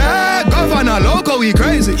crazy. Governor loco we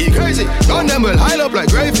crazy. He crazy. Gun them will hide up like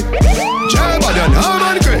gravy. Jabba the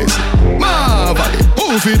man crazy. My body,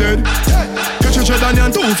 who fi dead? Catch a tread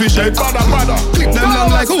and two fish head. Badda. Clip them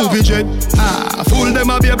long like who fi jet. Fool them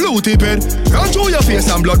a be a blue tip head. Run through your face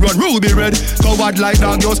and blood run ruby red. Covered like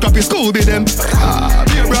dog, your scrappy Scooby them.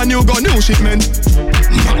 Be a brand new gun, new shipment.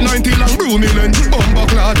 Mac 90 long broomy length. Bumbo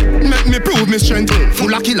clad, make me prove me strength.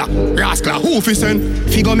 Full of killer, rascal, who fi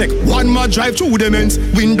send? Figure make one more drive through the men's.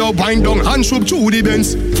 Window bind down, hand shook through the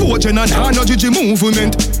bends. 4 gen and hand no GG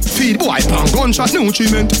movement. Feed boy pan gunshot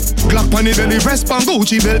nutriment. Glock pan the belly, rest pan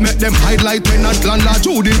Gucci belt. Make them hide like tenant landlord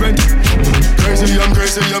to the rent. Crazy, I'm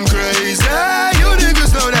crazy, I'm crazy. You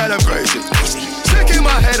niggas know that I'm crazy. Sick in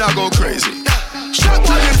my head, I go crazy. Shot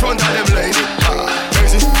one in front of them lady.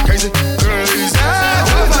 Crazy, crazy, crazy.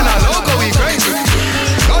 Governor loco, we crazy.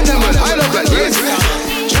 Gun them will hide up like crazy.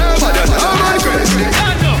 Jabba the man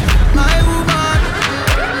crazy.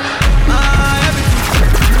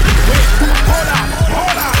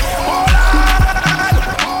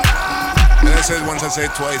 say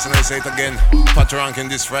it twice and I say it again. Pat Rankin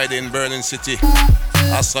this Friday in Berlin City.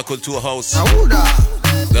 Astra Kultur House.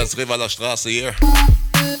 That's Rivala Straße here.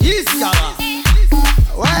 Yes,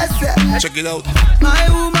 check it out. My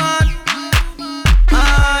woman,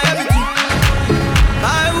 my everything.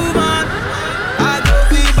 My woman, I go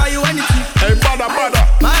be buy you anything. Hey, Badda.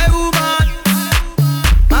 My woman,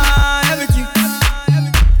 my everything.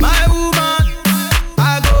 My woman,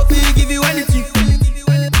 I go be give you anything.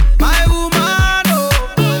 My woman, oh,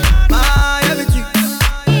 my everything.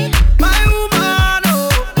 My woman, oh,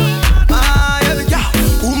 my everything. Yeah,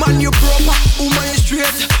 woman you proper, woman you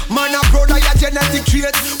straight. Man a brother, your genetic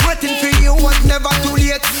trait. Waiting for you was never too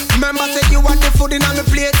late. Remember say you want the food in on my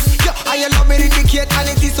plate. Yeah, I love me indicate and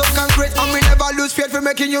it is so concrete. And me never lose faith for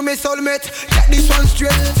making you my soulmate. Get this one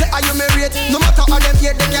straight, say are you married? No matter how them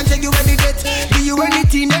yet, they can take you any date. Do you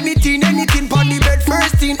anything, pon the bed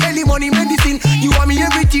first thing, any money, medicine. You want me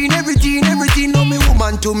everything. No me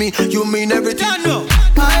woman to me, you mean everything. Yeah, no.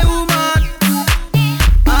 My woman,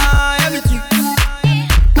 my everything.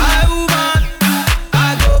 My woman,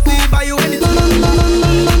 I go be buy you anything.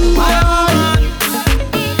 My woman,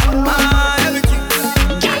 my everything.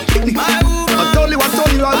 My woman, I told you,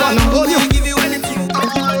 I want to give you anything.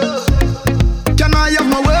 Can I have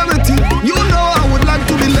my way with you? You know I would like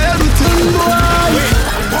to be led with you.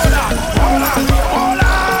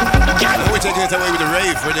 We're taking it away with the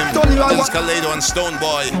rave rhythm. That's Kaleido and Stone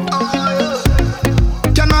Boy.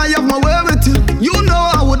 Can I have my way with you? You know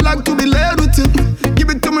I would like to be led with you. Give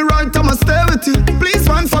it to me right, I'ma stay with you. Please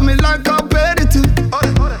find for me like I'll pay it to.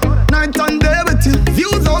 Night and day with you.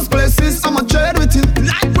 View those places, I'ma trade with you.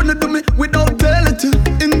 Like when you do me without telling you.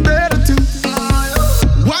 In bed with you.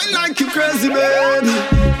 Why like you crazy, baby?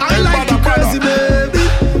 I like you crazy, baby.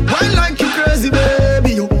 Why like you crazy,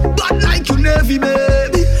 baby? You bad like you navy,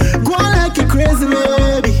 baby. Go on like you crazy,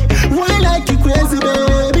 baby. Why like you crazy,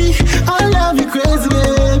 baby? I love you crazy,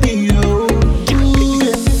 baby. Oh,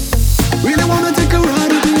 yeah. Really wanna take a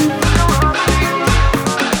ride with you.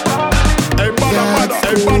 Hey, Badda.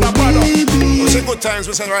 What's the good times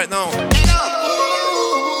we say right now?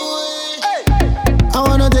 I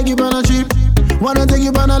wanna take you on a trip. Wanna take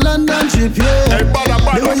you on a London trip, yeah. Hey, Badda.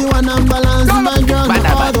 The way you wanna balance in my ground,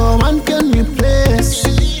 although one can replace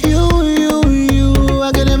you.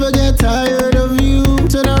 I can never get tired of you.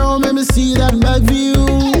 Turn around, let me see that back view.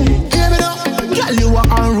 Hear me now, girl, you are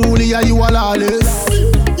unruly, and you are lawless.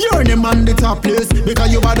 You're the man, the top place,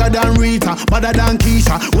 because you better than Rita, better than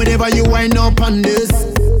Keisha. Whenever you wind up on this,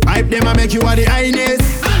 hype them and make you are the highness.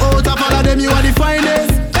 Out of all of them, you are the finest.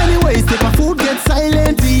 Anyway, step of food, get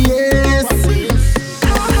silent, yes.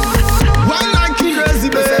 Why like you crazy,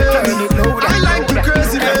 baby? I like you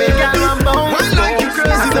crazy, baby. Why like you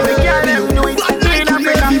crazy, baby?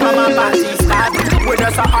 We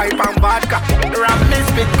just a hype and vodka. Rap this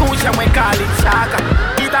bit cushion, we call it shaka.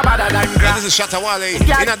 It's a better than grass. This is Shatawale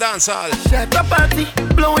in a dancehall. Shut the party,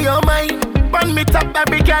 blow your mind. Burn me top,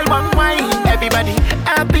 every girl want wine. Everybody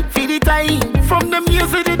happy for the time. From the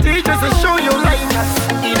music, the teachers to show you life.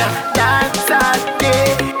 In a dancehall,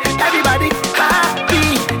 yeah. Everybody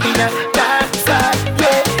happy. In a dancehall,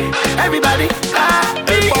 yeah. Everybody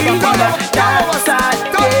happy. In a dancehall,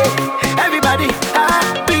 yeah. Everybody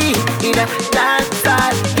happy. In a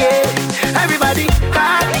dancehall, yeah. Everybody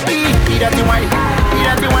happy. Eat at the wine, eat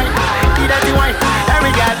at the wine, eat at the wine.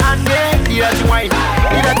 Every girl and yeah, eat at the wine,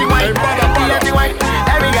 eat at the wine, eat at the wine.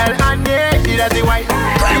 Every girl and yeah, eat at the wine,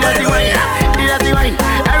 eat at the wine, eat at the wine.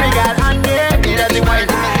 Every girl and yeah, eat at the wine,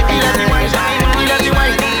 eat at the wine, eat at the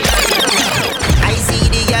wine. I see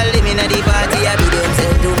the girl living at the party, I be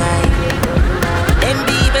themselves tonight. Them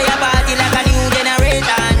people a party like a new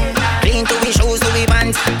generation. Clean to we shoes, to we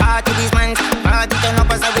pants, party this month, party turn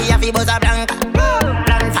up so we have to buzz a blanca.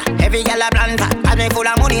 Blanca, every girl a blanca, and me full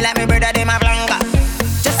of money like me brother them a blanca.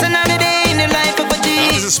 Just another day in the life of a G.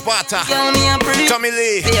 This is Sparta. Tommy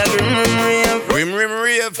Lee. Rim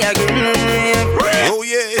Rave. Oh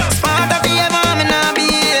yeah. Sparta for your mom and I'll be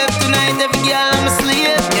here tonight. Every girl I'm a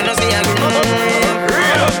slave. You know say I go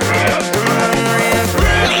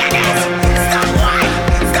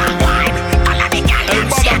Stop wine. All of the girls them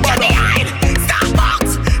shake your behind. Stop box.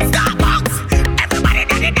 Everybody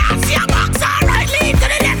that they dance your box. Alright, lead to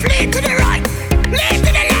the left, lead to the right. Lead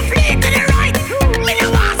to the left, lead to the right. Me no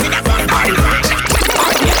want see the fun party crash.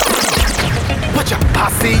 Watch out, I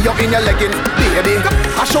see you in your leggings, baby.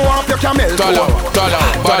 I show off your camel toe.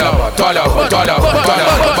 Badda.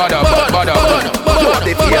 You have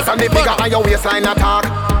the face and the figure and your waistline attack.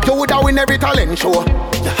 You woulda win every talent show.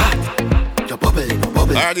 You're hot, you're bubbling.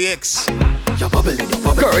 RDX. You're bubbling,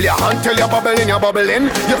 girl, your hand till you're bubbling, you're bubbling.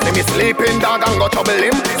 You see me sleeping, dog, and go trouble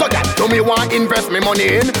him. So that do me want invest me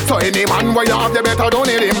money in. So any man where you have, you better don't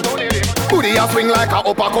hit him. Booty a swing like a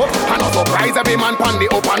uppercut, and a surprise every man pan the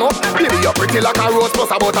up and up. Baby, you're pretty like a rose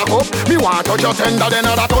plus a buttercup. Me want touch your tender, then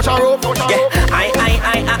other touch a rope. Yeah, I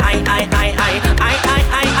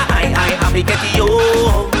be get you.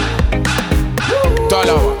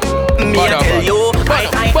 Talawa. Me I tell you, I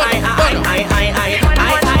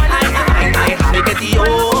be get you.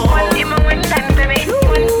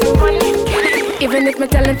 Even if me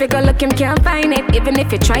tell him figure look him can't find it. Even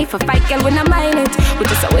if you try for fight, girl, we not mind it. We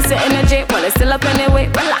just always the energy, while it's still up anyway.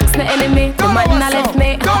 Relax, the enemy, the man not left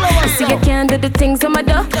me. You see you can't do the things I'm a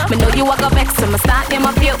do. Me know you walk a vex, so I'ma start them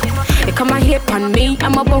a few. You come and hit on me,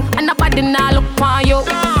 I'm a boo, and nobody not look on you.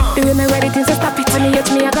 The way me ready things to stop it, when you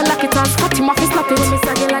hit me, I go lock it off. Cut him off, he slap it, when me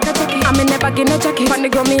saggy like a jacket. I me never get no jacket, when they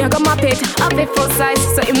grow me, I go mop it. I'll be full size,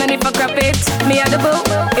 so him no need for grab it. Me a the boo,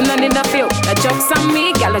 him no need no feel. The joke's on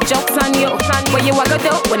me, girl, the joke's on you. What you a go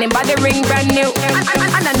do when him body ring brand new?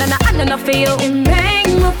 I don't know feel. It make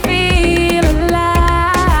me feel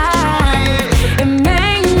alive. It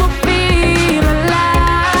make me feel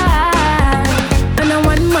alive. And I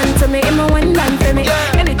want man to me, him a one land for me.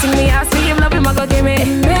 Anything me ask me, him love him, I go give me. It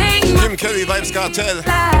make me Jim Kelly Vibes Cartel.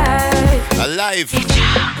 Alive.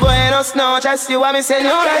 Buenos noches, you want me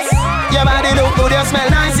señores. Your body look good, you smell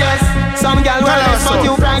nice, yes. Some girl wear this, but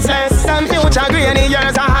you priceless. Some future grainy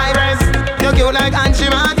years are high res. You cute like Angie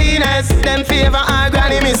Martinez. Them favor our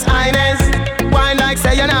granny Miss Ines. Wine like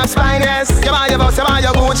say you're not spineless. You buy your boss, you buy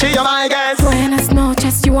your Gucci, you buy guess. Buenas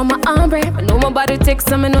noches, you are my hombre. I know my body takes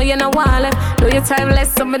some, I know you're not wallet. Know you're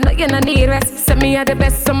timeless, some I know you not need rest. Send me at the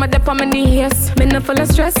best, some of the on my knees. Me not full of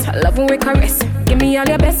stress, I love when we caress. Give me all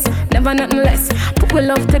your best, never nothing less. Put we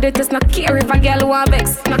love to the test, not care if a girl want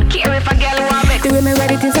vex. Not care if a girl want vex. The way me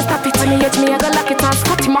ready things to stop it. When me hit me, I go lock it off.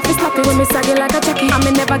 Cut him off, he slap it. When me saggy like a jacket, I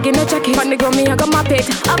me never get no jacket. When they grow me, I go mop it.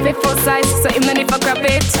 I'll be full size, so him no need for grab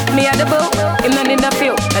it. Me a the boo, him no need no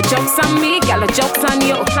feel. The joke's on me, girl, the joke's on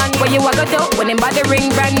you. What you a go do when him body ring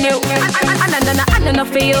brand new? I don't know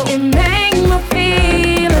feel. It make me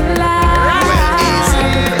feel alive.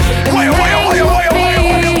 It make me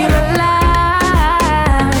feel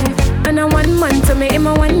alive. And I want man to me, him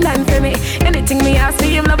a one land for me. Anything me ask me,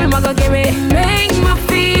 him love him, I go give me. Make me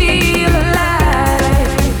feel alive.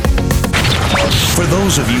 For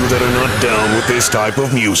those of you that are not down with this type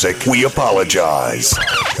of music, we apologize.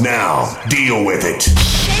 Now, deal with it.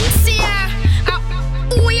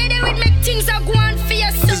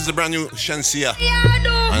 This is the brand new Shensia.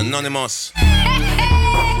 Anonymous.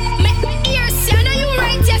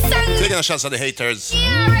 Taking a shot at the haters.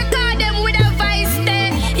 Record them with a vice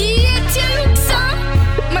there. Yet you look so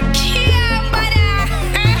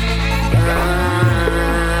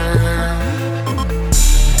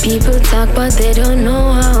people talk but they don't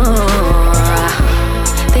know.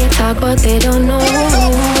 They talk but they don't know. They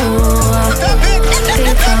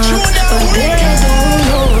talk but they don't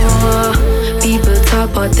know. People talk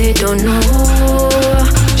but they don't know.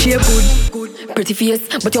 She a good, pretty face,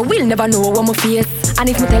 but you will never know what my face. And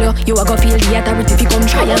if me tell you, you a go feel the authority if you come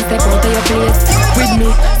try and step out of your place. With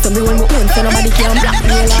me, so me when me own, so nobody can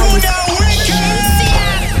blackmail us.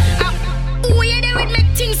 Who you there with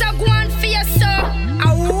make things are going for you, sir?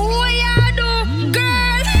 What you do,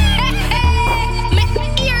 girl? Make me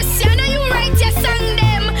hear, see, I know you write your song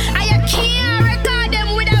them, and you can't record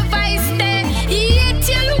them with a voice there. Yet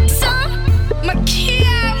you look so, me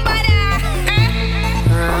can't bother.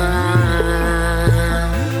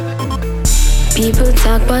 People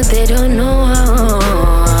talk but they don't know.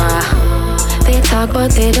 They talk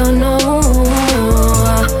but they don't know.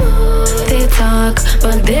 They talk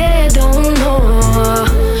but they don't know.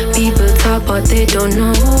 People talk but they don't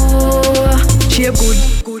know. She a good,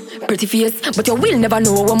 pretty face, but you will never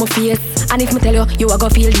know what my face. And if me tell you, you a go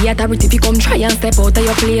feel the authority if you come try and step out of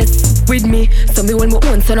your place. With me, so me when me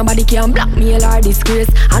own, so nobody can blackmail or disgrace.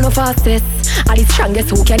 I know fastest, I the strongest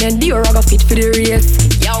who can endure or go fit for the race.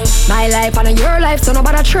 Yo, my life and your life, so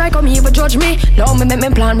nobody try come here but judge me. Now me make me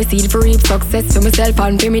plan, me seed for reap success for myself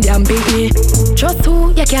and for me damn big me. Trust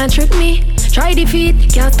who, you can't trick me. Try defeat,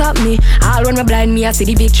 can't stop me. All when me blind me, I see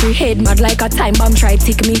the victory. Head mad like a time bomb, try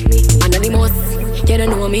tick me. Anonymous, you don't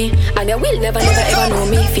know me, and you will never ever know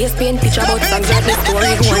me. Face paint, picture about songs like the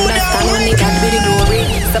story. Who understand only God be the glory.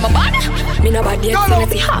 Some bad, me no bad yet. So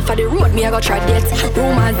let's see half of the road, me I go try yet.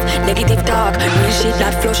 Rumors, negative talk, real shit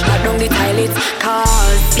that flush that down the toilets.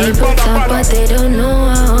 Cause people talk but they don't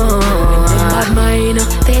know. Bad mind,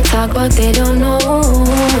 they talk but they don't know.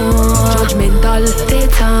 Judgmental, they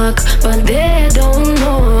talk but they don't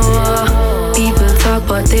know. People talk fuck,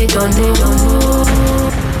 but they don't know.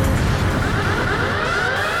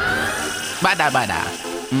 Badda, mada.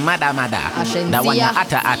 That one ya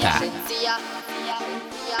ata.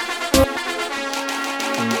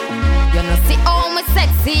 You know see how me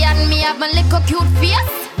sexy and me have my little cute face.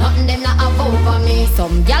 Nothing them not have over me.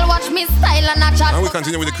 Some gal watch me style and a chat. And we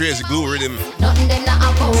continue with the crazy glue rhythm. Nothing them not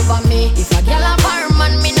have over me. If a gal a bar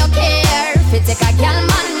man, me no care. If it take a gal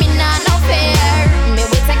man, me nah no fair. Me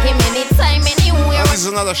will take him anytime, anywhere. And this is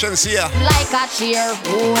another Shensia. Like a cheer,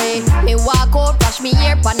 boy. Me walk out, brush me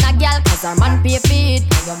ear pan a gal, cause her man pay feed.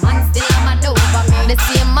 Your man still a mad over me. The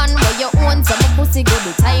same man where you own, so my pussy go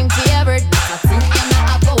the time favorite. I think you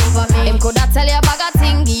not have over me. Him coulda tell you bag a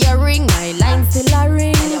thing, give you a ring. My line still a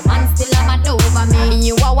ring. Your man still a mad over me.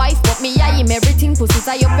 You a wife, but me I him everything. Pussy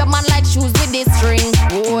tie up your man like shoes with this string,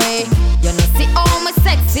 boy. You know see how me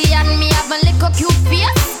sexy and me have my little cute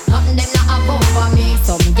face. Nothing them not have over me.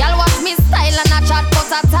 Some gal watch me style and a chat,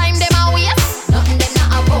 but a time them a waste. Nothing them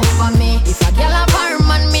not have over me. If a gal a bar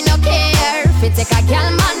man, me no care. If it take a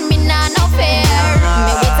gal man, me nah no fair.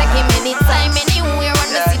 Me will take him anytime, anywhere.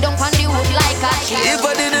 And me sit down on the wood like a chair. If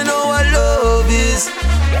I didn't know what love is,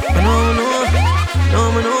 no.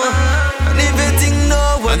 And if you think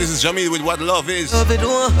no one, and this is Jamil with What Love Is. Love it,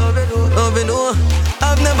 no.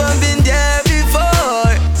 I've never been there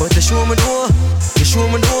before, but you show me no.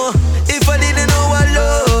 If I didn't know what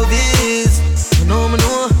love is, no.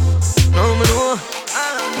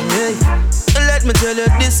 Yeah. Let me tell you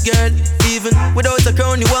this, girl. Even without a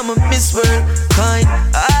crown, you are my Miss World.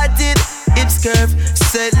 Kind-hearted, it's curved.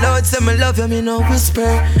 Said Lord, say me love you, me no whisper.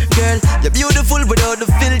 Girl, you're beautiful without the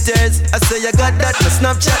filters. I say you got that, my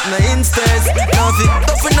Snapchat, my Instas. Love it,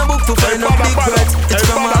 up in a book to find out big words. It's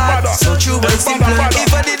from my heart, so true and simple.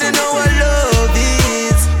 If I didn't know what love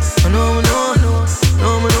is, no.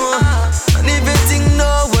 And if you think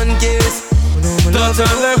no one cares, no, Touch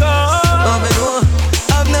and let go.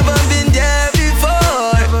 I've never been there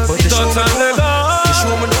before, but you show me go. You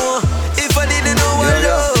show me no. If I didn't know what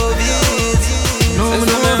love is, no.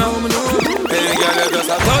 Baby girl, you just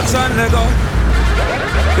a touch and let go.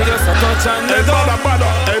 You just a touch and let go.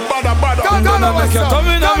 Badda. I'm gonna make you come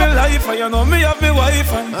in on my life, and you know me have me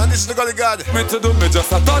wife. And this is the Gully God. Me to do me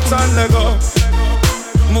just a touch and let go.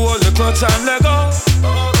 Me hold the clutch and let go.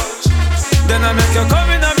 Then I make you come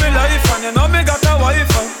in on my life, and you know me got a wife.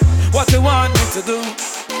 What you want me to do?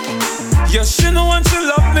 Yes, she know when she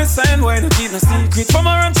love me same way. No keep no secret from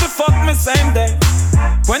her and she fuck me same day.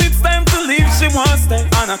 When it's time to leave, she won't stay.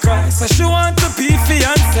 And I cry, so she want to be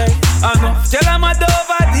fiancé. Enough, tell her my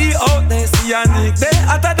over the out there. See a Nick, they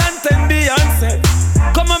hotter than 10 Beyonce.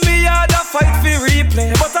 Come on me hard a fight for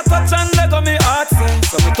replay. But I touch and let go, me heart say.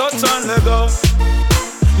 So me touch and let go.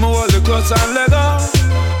 Me hold the clutch and let go.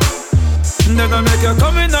 They gonna make you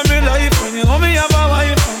come in on me life. When you know me have a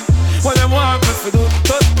wife. What them want me to do?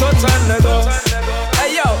 Touch and let go.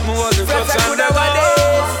 Hey yo, me hold the clutch and let go.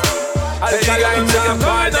 Alkaline jump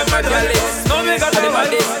on them at your lips. No me got them at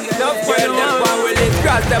this. Love when them one will it.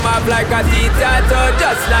 Cross them up like a tattoo.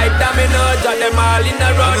 Just like domino. Jot them all in a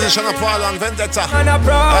row. And this is Shana Paul and Vendetta. Man a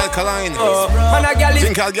pro. Alkaline. Man a gal is.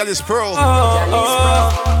 Think I'll get this pearl.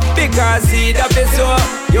 Because seed up is so.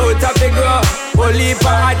 Youth up to grow. Only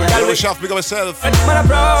part. Gal we shall pick up yourself. Man a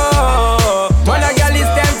pro. Man a gal is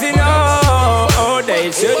them to know. Oh,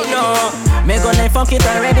 they should know. Me gonna fuck it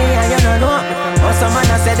already and you don't know. Or some man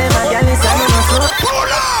a say them a gal is a me no slow. Pull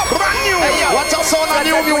up, brand new. What's up, son of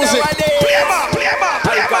new music? Play back.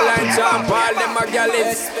 Alkaline jump, all them a gal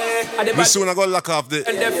is. We soon I go lock off the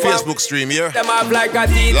Facebook stream here. Them up like a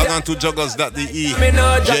teeth. Log on to juggles.de.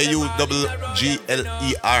 JUGGLERZ.de.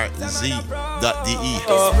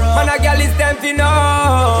 Man a gal is them to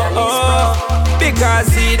know. Because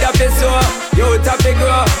seed up is so. Youth up to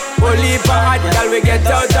grow. Only for hot gal we get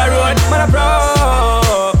out the road. Man a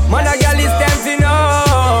pro. Man a gal is them to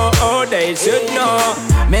know. Oh, they should know.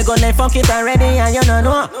 Me gonna fuck it already and you don't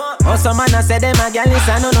know. Or some man a say them a gal is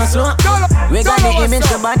a no slow. We got the image,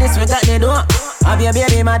 the bodies, we got the door. Have your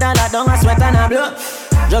baby mother that don't a sweat and a blow.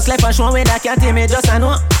 Just like a show with that can't me just a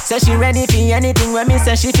know. Say she ready for anything when me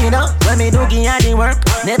say she feel up. When me do give her the work,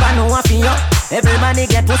 never know what feel up. Everybody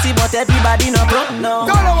get pussy but everybody no pro. No.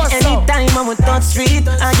 Anytime I'm with touch street,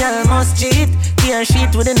 a girl must cheat. Tear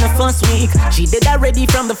sheet within the first week. She did already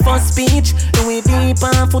from the first speech. Do we deep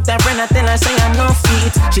and foot her friend and tell her say I no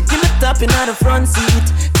feet. She give it up in the front seat.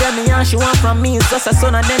 Tell me how she want from me, it's just a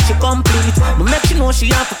son and then she complete. But make she know she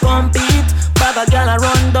have to compete. Bag a girl a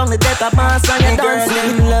run down the deck a boss and you dance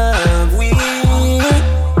in love with.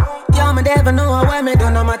 Yo, me never know why me do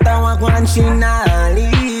no matter what one she not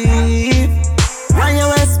leave. Why you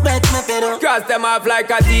expect me to do? Cross them off like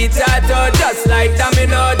a T-tattoo, just like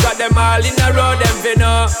domino. Drop them all in a row, them fi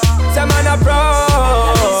know. Some man a pro,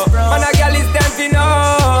 man a gal is them fi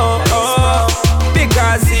know.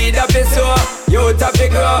 Because seed up is so, youth up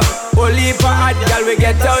it grow. Only for hot gal we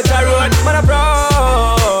get out the road. Man a pro,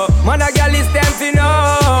 man a gal is them fi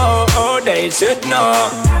know. They should know.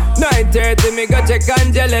 9:30 me go check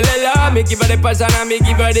Angela. Me give her the passion and me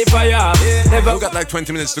give her the fire. Never. We got like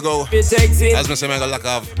 20 minutes to go. It takes it. As I say, I got lock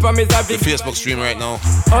off the Facebook stream right now.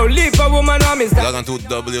 Oh, leave a woman on Mr. Log on to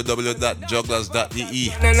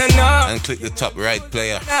www.jugglers.de and click the top right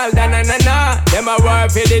player. Them a war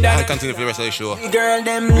for the and continue for the rest of the show. Girl,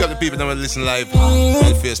 them. We got the people that will listen live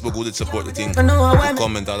on Facebook who did support the thing. Who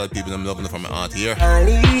comment all the people that I'm loving from my aunt here.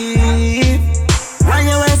 When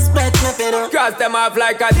you expect me to cross them off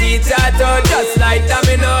like a T-tattoo, just like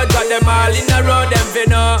domino. Drop them all in a row, them fi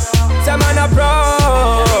know. Some man a pro,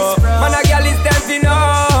 man a gal is them fi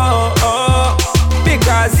know.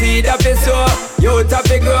 Because seed up is so, youth up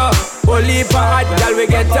it grow. Only for hot gal we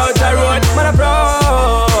get out the road. Man a pro,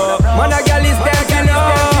 man a gal is them fi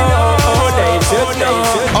know. They should know.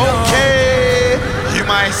 Okay, you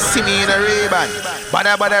might see me in a Ray-Ban,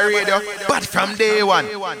 Badda radio, but from day one.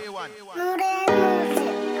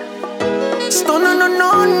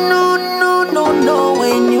 No,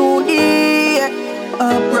 when you did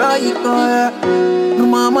bright, oh yeah. No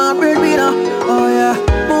mama breadwinner, oh yeah.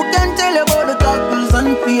 Who can tell you about the tackles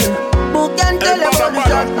and pain? Who can tell you about the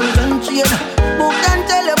shackles and chain? Who can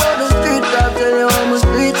tell you about the street rap? Tell you I'm a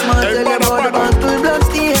street man. Tell you about the battle blood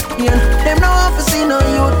stain. Them no want to see no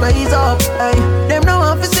youth rise up, hey. Them no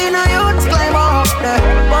want to see no youth climb up, hey.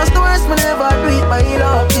 What's the worst man ever do it by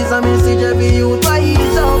love? Is a message every youth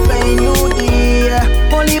rise up, hey, you dear.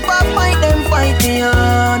 Only pop fight them fight me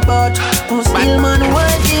hard, but still man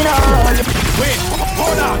working hard. Wait,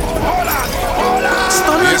 hold on.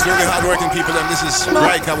 Yes, really hard working people, and this is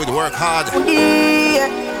Riker with Work Hard. Yeah,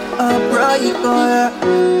 Riker, yeah.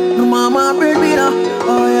 No mama breadwinner,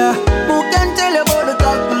 oh yeah. Who can tell you about the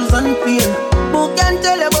tackles and pain? Who can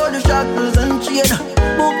tell you about the shackles and chain?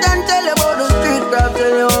 Who can tell you about the street rap?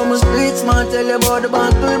 Tell you I'm a street smart. Tell you about the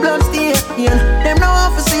battle blood stain. Them no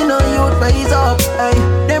want to see no youth rise up, hey.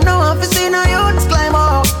 Them no want to see no youth climb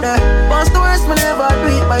up, there. What's the worst man ever do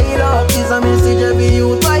it by love? Is a message every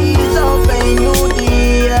youth rise up, hey, you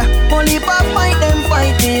dear. Only pop fight them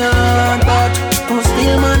fight me hard, but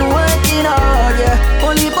still man working hard, yeah.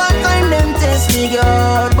 Only part time them test me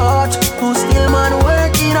God, but still man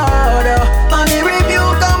working hard. And the review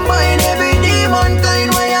combine every day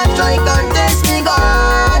mankind where I try contest me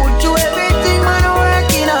God. Put you everything man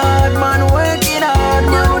working hard, man working hard,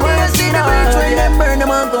 man working hard. When them burn them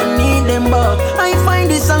I gon' need them back. I find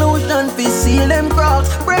the solution fi seal them cracks.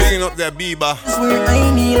 Bringing up their Bieber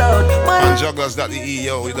on jugglers.de,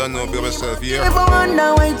 yo, you don't know, big up yourself here.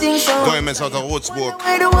 Diamonds out of Woodsburg,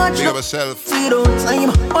 big up yourself.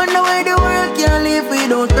 Wonder why the world can't live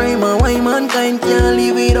without crime, and why mankind can't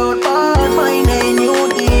live without bad mind and you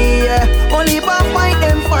dear. Only pop fight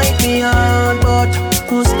them fight me hard, but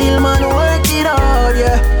still man work it hard,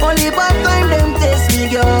 yeah. Only pop time them test me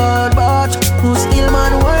God, but still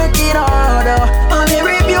man work it hard. Only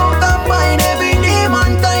review combine every day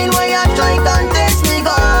mankind why I try contest me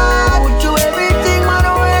God. Put you everything man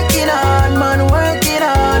working hard, man working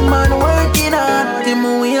hard, man working hard. Them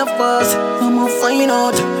way of us, I'ma find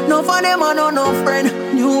out. No for them I know no friend,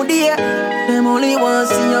 new day. Them only want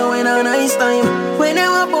see you in a nice time. When they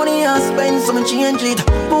want money I spend, some change it.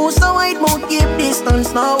 Who's so white mouth keep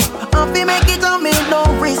distance now. Happy make it and make no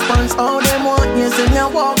response. All them want yes and you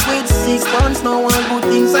walk with 6 months. No one good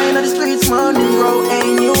inside of the streets man. Bro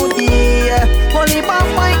ain't you there. Only pop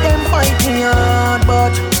fight them fight me hard,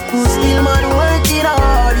 but still man work it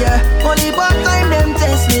hard, yeah. Only pop time them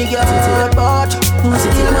test me God, but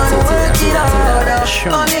still man work it hard.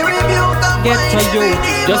 Only review come get to you,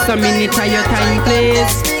 just a minute of your time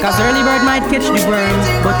please. Cause early bird might catch the worm,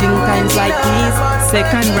 but in times like these,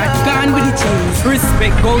 second rat gone with the cheese.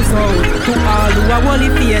 Respect goes out to all who are wholly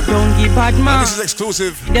faith, don't give bad man. This is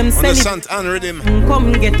exclusive them on the Sant and Rhythm.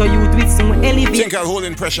 Come get to youth with some elevate. Think I'll hold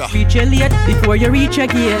in pressure. Reach your late before you reach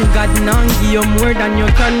again. God now give you more than you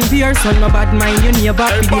can bear. So no bad mind you never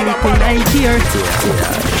be the little I hear.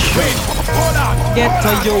 Get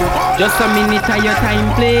to you, just a minute of your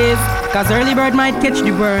time please. Cause early bird might catch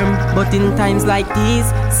the worm, but in times like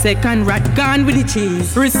these, Second rat gone with the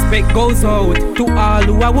cheese. Respect goes out to all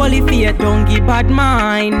who are wholly fear. Don't give bad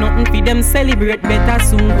mind. Nothing for them celebrate. Better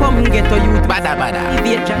soon come get to youth. Badda, mada.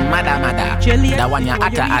 That one you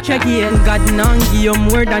atta. Check again. God now give you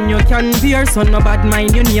more than you can bear. So no bad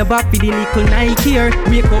mind your neighbor for the little night here.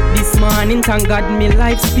 Wake up this morning, thank God me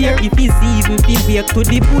life spare. If it's even fi bake to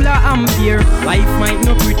the full of ampere. Life might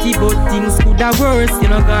not pretty but things could have worse. You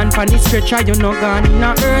know gone pan the stretcher, you know gone in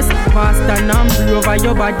a earth. Pastor and blow over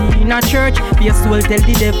your body in a church. Your soul tell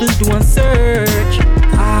the devil don't search.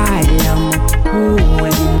 I am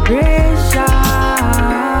holding pressure.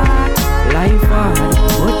 Life hard,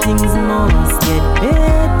 but things must get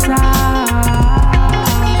better.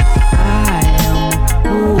 I am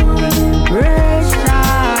holding pressure.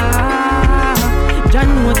 John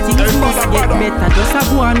know things must get better. Just a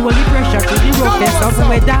go and hold the pressure to the roughest of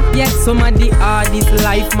weather. Yet some of the hardest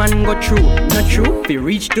life man go through. Not true, fi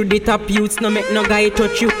reach to the top youths, no make no guy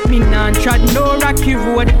touch you. Me nah trod no rocky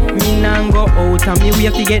road. Me nah go out and me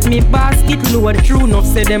wait to get me basket load. True enough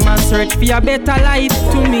say them a search for a better life.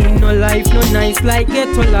 To me no life no nice like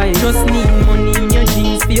ghetto life. Just need money in your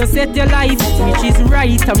jeans for you set your life. Which is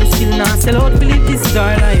right and me still not sell out for live this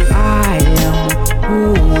star life. I am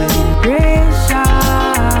holding pressure.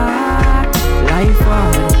 Life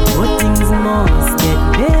hard, but things must get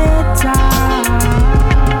better.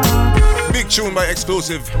 Big tune by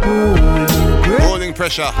Exclusive. Holding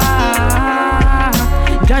pressure.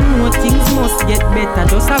 John know things must get better.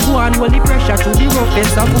 Just a go and hold the pressure to the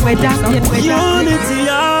roughest of weather. Unity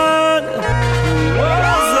on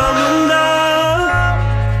Zamunda.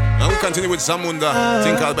 Now we continue with Zamunda.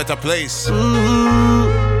 Think I'll better place.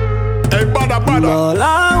 Hey, Badda. All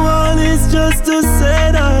I want is just to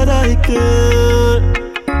say that I care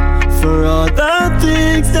for all the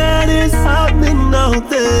things that is happening out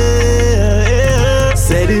there.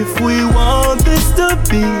 Said if we want this to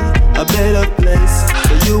be a better place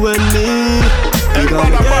for you and me, we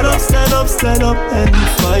gotta get up, stand up and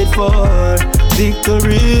fight for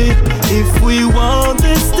victory. If we want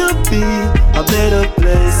this to be a better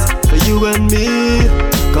place for you and me,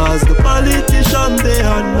 cause the politicians, they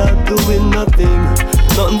are not doing nothing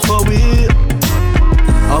for we.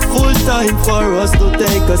 A full time for us to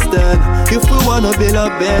take a stand if we wanna build a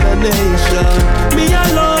better nation. Me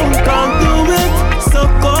alone can't do it, so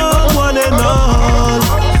come one and all.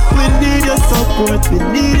 We need your support, we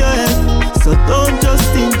need your help. So don't just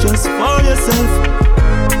think just for yourself.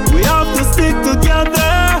 We have to stick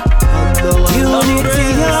together. Unity.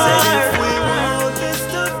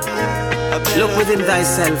 Look within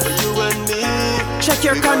thyself. Check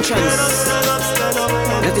your conscience.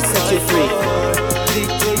 Let it set you free.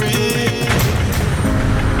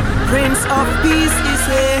 Prince of Peace is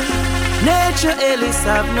here. Nature Ellis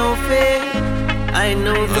have no fear. I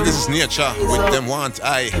know and this is nature with them want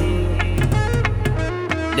I.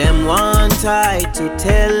 Them want I to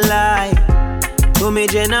tell lie to me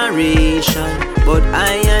generation. But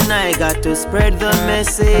I and I got to spread the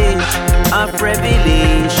message of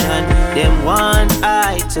revelation. Them want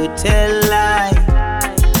I to tell lie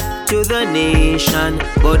to the nation.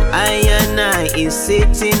 But I and I is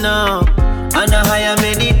sitting up on a higher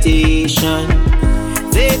meditation.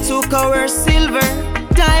 They took our silver,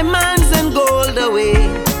 diamonds and gold away.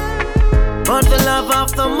 But the love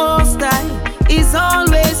of the Most High is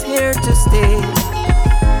always here to stay.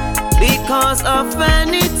 Because of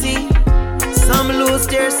vanity, some lose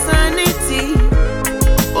their sanity.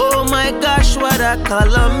 Oh my gosh, what a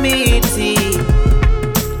calamity.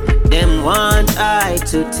 Them want I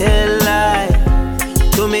to tell lie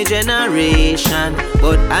to me generation.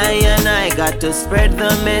 But I and I got to spread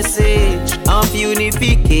the message of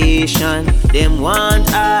unification. Them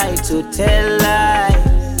want I to tell lie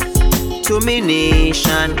to me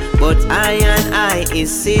nation. But I and I is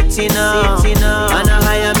sitting up on a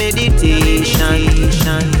higher meditation.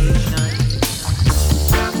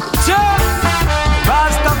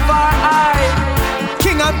 Rastafari,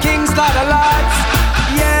 King of Kings, Lord of Lords.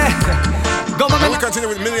 Yeah. And we continue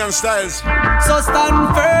with Million Styles. So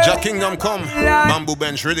stand firm. Jah Kingdom come. Bamboo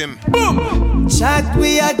Bench Rhythm. Boom. Chat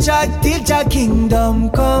we a chat till Jah Kingdom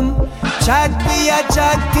come. Chat we a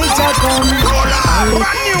chat till Jah come.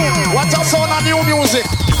 What's up sound of new music?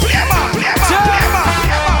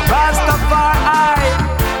 Rastafari,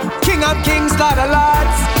 King of Kings, Lord of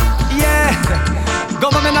Lords. Yeah.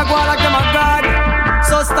 Government a go like them a God.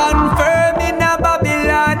 So stand firm in a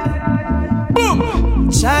Babylon. Boom.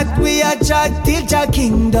 Chat we a chat till Jah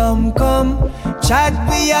Kingdom come. Chat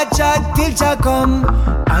we a chat till Jah come.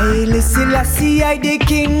 I listen, I see I the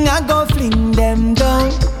king, I go fling them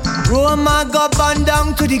down. Rome I go burn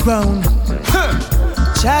down to the ground.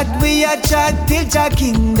 Chat we a chat till Jah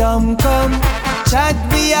kingdom come. Chat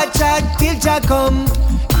we a chat till Jah come.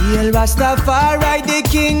 Hail Rastafari the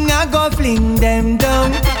king, I go fling them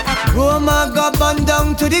down. Roma go burn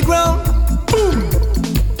down to the ground. Boom.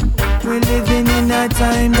 We're living in a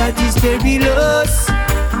time that is perilous,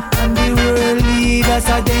 and the world leaders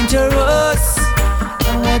are dangerous.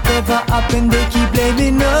 And whatever happened, they keep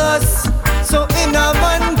blaming us. So in a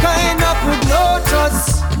mankind, I put no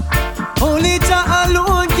trust. Only Jah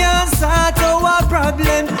alone can sort our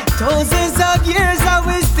problem. Thousands of years and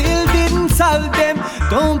we still didn't solve them.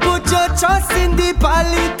 Don't put your trust in the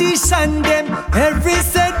politician them. Every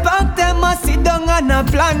setback them must sit down and a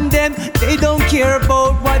plan them. They don't care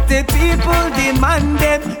about what the people demand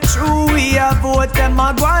them. True we a vote them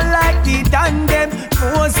a go on like the tandem.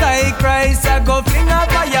 Most high Christ a go fling a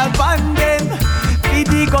fire upon them. With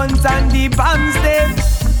the guns and the bombs them.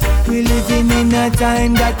 We living in a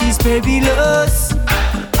time that is perilous,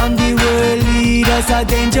 and the world leaders are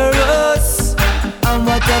dangerous. And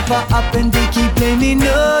whatever happened, they keep blaming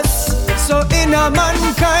us. So in a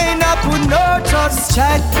mankind, I put no trust.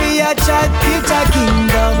 Chat we a chat till Jah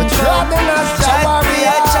kingdom come. Chat we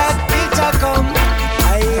a chat till Jah come.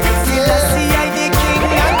 I see the king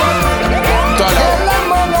and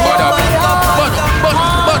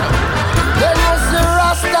when you see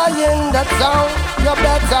Rasta in the town, you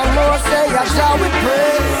better know say you shall we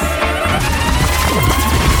praise.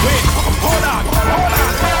 Wait, hold on.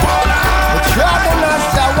 We're traveling as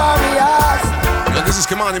the warriors. Now this is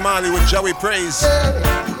Kamani Mali with Joey Praise.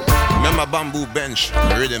 Remember Bamboo Bench,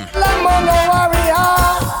 rhythm. Lemon warrior.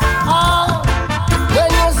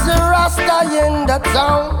 When you see Rasta in the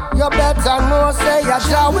town, you better know say you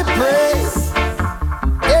shall we praise.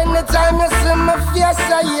 Anytime you see my face,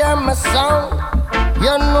 I hear my sound.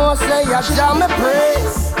 You know, say you shall me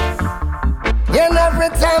praise. And every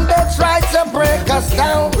time they try to break us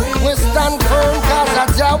down, we stand firm cause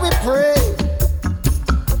that's how we pray.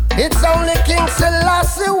 It's only King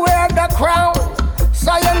Selassie wear the crown.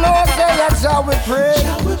 So you know, say that's how we pray.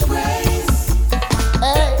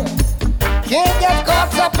 Hey, can't get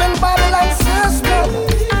caught up in Babylon system.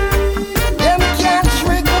 Them can't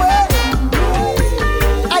trick way.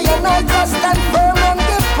 I just stand firm and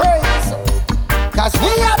give praise. Cause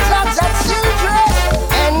we are God's children.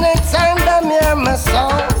 Anytime them hear my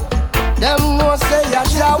song, them know say ya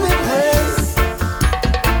shall we praise.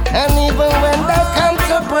 And even when they come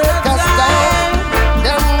to break us down,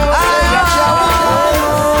 them know say ya shall we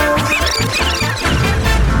praise.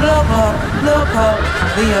 Look up,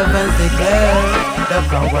 the heavens declare the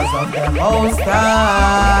powers of the Most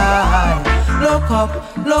High. Look up,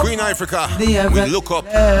 Queen Africa, the heavens we look up.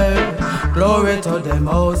 Declare, glory to the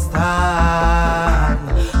Most High.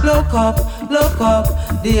 Look up,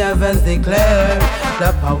 the heavens declare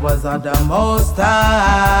the powers of the Most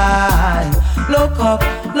High. Look up,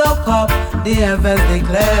 the heavens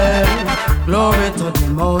declare glory to the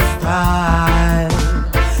Most High.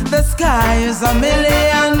 The sky is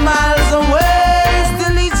 1,000,000 miles away,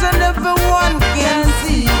 still each and every one can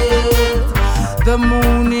see it. The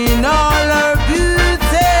moon in all her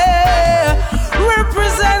beauty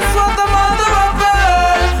represents what the mother of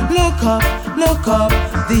earth. Look up,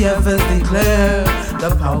 the heavens declare the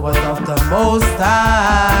powers of the Most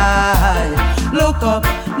High. Look up,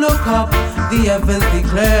 the heavens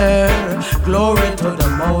declare glory to the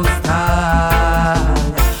Most High.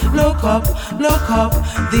 Look up,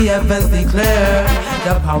 the heavens declare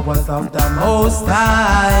the powers of the Most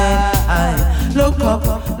High. Look up,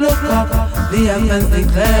 the heavens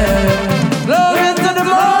declare glory to the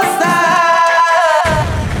Most High.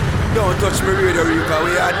 Don't touch me radio, Rico,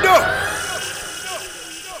 we are done.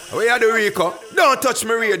 We are the Rico, don't touch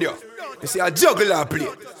me radio. You see a juggler play.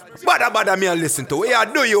 Badda me and listen to. We are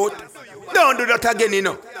do youth. Don't do that again, you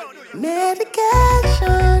know.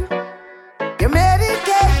 Medication. Your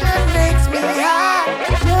medication makes me high.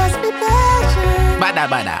 Just be patient. Badda.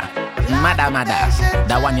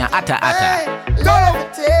 That one ya ata.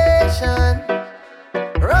 Levitation.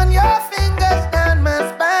 Run your fingers down my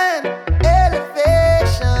spine.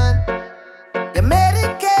 Elevation. Your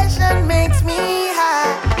medication makes me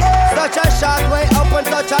high. Such a short way up and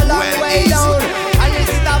such a long way down. And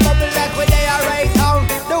it's a bubble like where they are right down.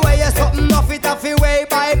 The way you're something off it off your way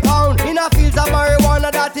by pound. In a fields of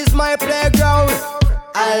marijuana, that is my playground.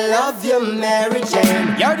 I love you, Mary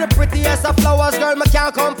Jane. You're the prettiest of flowers, girl, me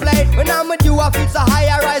can't complain. When I'm with you, I feel so high,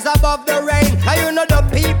 I rise above the rain. Now you know the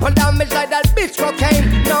people damage like that bitch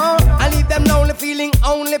cocaine. No, I leave them lonely, feeling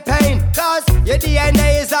only pain. Cause your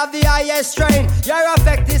DNA is of the highest strain. Your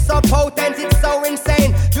effect is so potent, it's so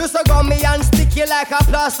insane. You so gummy and sticky you like a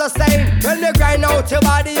plaster stain. When you grind out your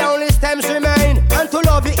body, only stems remain. And to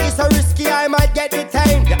love you is so risky, I might get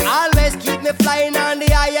detained. You always keep me flying on the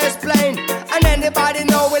highest plane, and anybody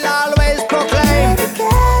know will always proclaim.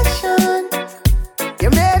 Medication,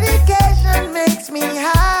 your medication makes me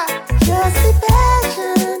high. Just be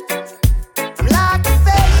patient. I'm like a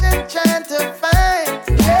patient trying to find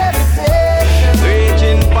levitation.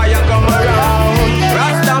 Raging fire come around.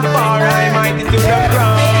 Rastafari mighty to the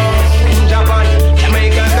ground. Japan,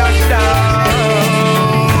 Jamaica touchdown.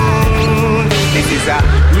 This is a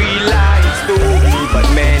real life story, but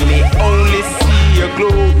many only see your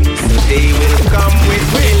glory. So they will come with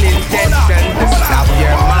real intention to stop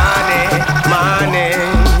your money.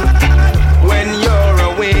 When you're a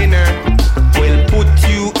winner, we'll put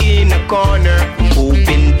you in a corner,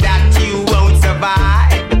 hoping that you won't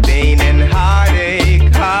survive the pain and heartache.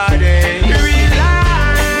 Real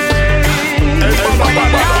life.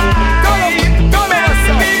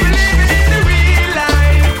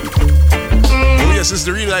 Oh yes, this is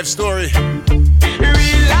the real life story.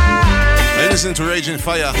 Real life. And listen to Raging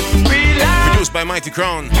Fire, produced by Mighty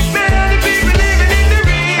Crown. Many people living in the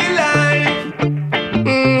real life.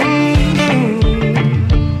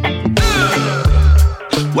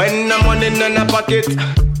 When I'm money in a pocket,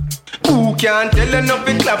 who can't tell enough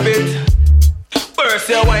to clap it? First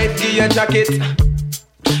your wife give you a jacket,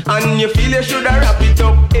 and you feel you shoulda wrap it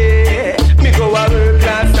up. Eh, me go a work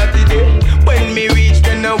last Saturday. When me reach,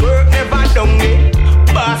 then I work never done me.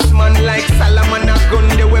 Boss man like Solomon a gun,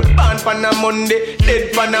 they we born on a Monday,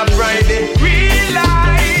 dead on a Friday. Real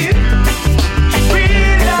life,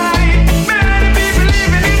 real life. Many people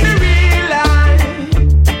living in the real life.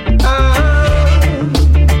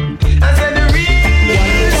 I said the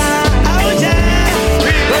real life. Oh yeah,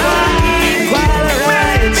 real life. Equal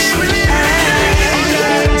rights and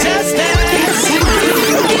justice.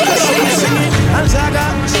 I'm Zaga.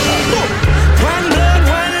 One blood,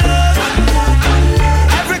 one love.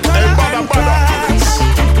 Every color and class.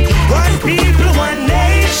 One people, one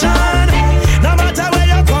nation. No matter where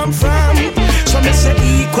you come from. So me say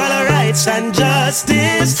equal rights and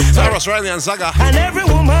justice. Cyrus Riley and Zaga. And every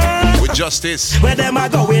woman with justice. Where them I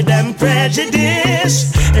go with them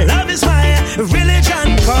prejudice. Love is my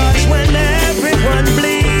religion. Cause when everyone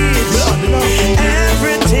bleeds,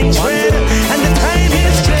 everything's red. And the time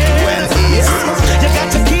is red. You got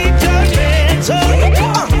to keep your heads up.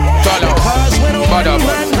 Cause when one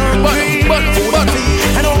man hungry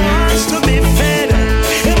and wants to be fed,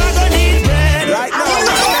 him I gonna need bread. Right now.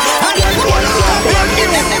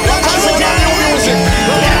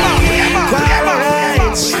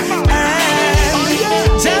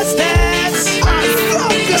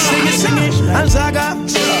 And Zaga,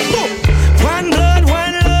 one blood,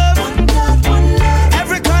 one love,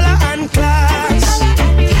 every color and class,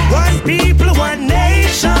 one people, one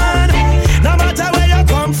nation, no matter where you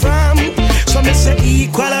come from. So me say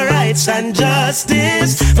equal rights and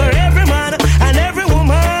justice for every man and every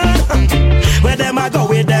woman. Where them I go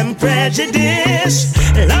with them prejudice.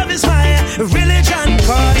 Love is my religion.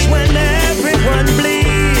 Cause when everyone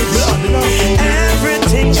bleeds,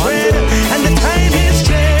 everything's red and the time is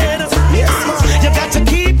dread. You got to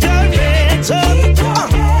keep your heads up.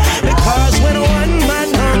 Because when one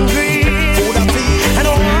man hungry and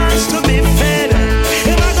wants to be fed,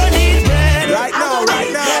 him I gonna need bread. Right now.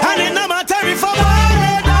 And it no matter if I'm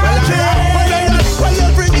worried or well,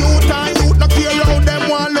 every youth and youth no care how them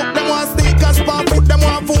want look. Them want sneakers, pop food, them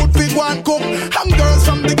want food, fig one cook. And girls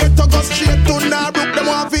from the ghetto go straight to Narbrook. Them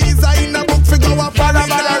want visa in a book, figure a foreign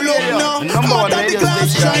look. No matter the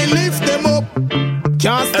glass shine, lift them up.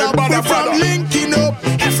 Can't stop me from linking up.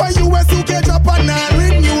 If a US UK Japan or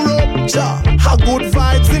in Europe, how good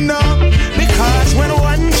vibes enough. Because when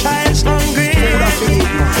one child's hungry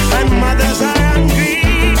and mothers are hungry,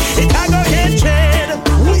 it a go get trade.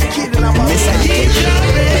 Wicked in a man.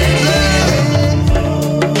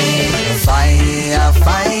 Fire,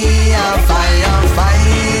 fire, fire, fire,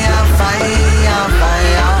 fire, fire.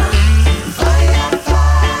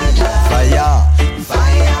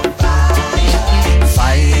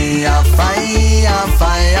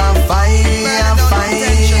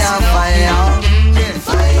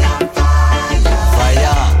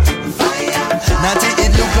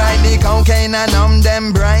 Cocaine and numb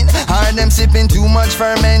them brain. Are them sipping too much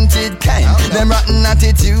fermented kind? Them rotten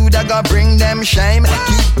attitude I gotta bring them shame.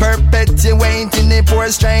 Keep perpetuating the poor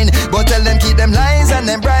strain. But tell them keep them lies and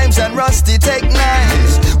them bribes and rusty take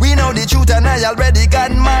knives. We know the truth and I already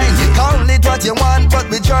got mine. Call it what you want, but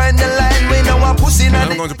we join the line. We know a pussy.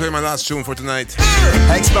 I'm going to play my last tune for tonight.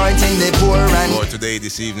 Exploiting the poor and for today,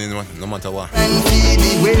 this evening, no matter what.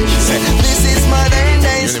 This is modern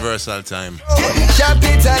days. Universal time.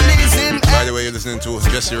 Capitalism. By the way, you're listening to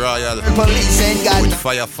Jesse Royal Police ain't got with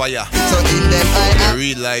Fire Fire. So in them a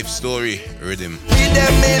real life story rhythm.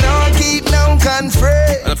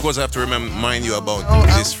 And of course, I have to remind you about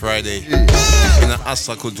this Friday in the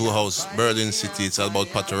Astra Kultur House, Berlin City. It's all about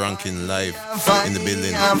Pato Rankin live in the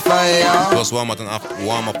building. Plus warm up and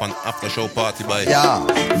after show party by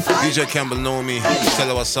DJ Campbell Know Me,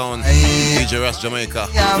 Stella Sound, DJ Ras Jamaica.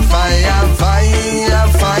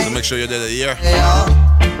 So make sure you're there the year.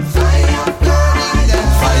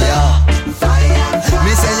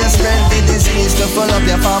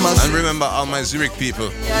 And remember all my Zurich people,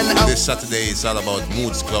 this Saturday it's all about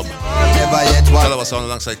Moods Club. Tell us on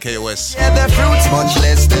alongside KOS. That's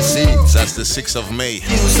the 6th of May.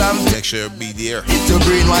 Make sure you be there.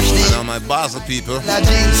 And all my Basel people,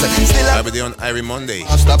 I'll be there on Irie Monday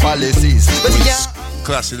with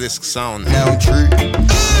Classy Lisk Sound,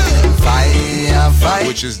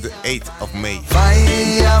 which is the 8th of May.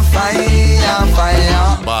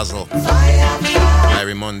 Basel,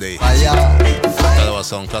 Irie Monday. Tell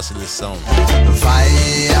us on Classy Lisk Sound. I'm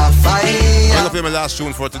gonna play my last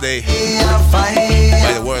tune for today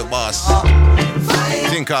by the World Boss.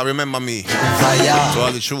 Think I remember me. To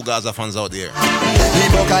all the true Gaza fans out there. The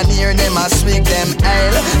Buccaneer them a swing them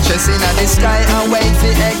ale. Chasing at the sky and wait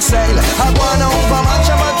to exhale. I wanna over match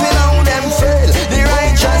but we know them fail. The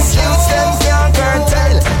righteous youths them can't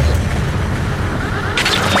curtail.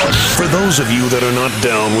 For those of you that are not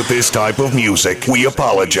down with this type of music, we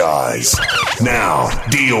apologize. Now,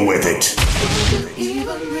 deal with it.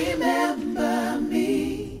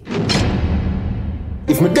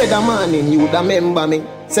 If me dead a man in you, da remember me.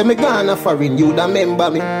 Say me gonna foreign, you da remember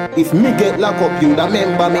me. If me get locked up, you da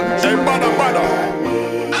remember me.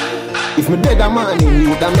 If me dead a man in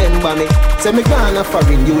you, da remember me. Say me gonna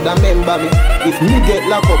foreign, you da remember me. If me get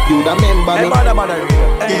locked up, you da remember me.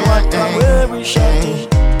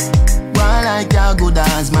 Why like your good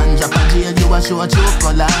ass man, drop a jail, you a show a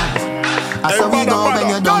chocolate. I saw we go when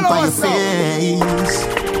you're done by your face.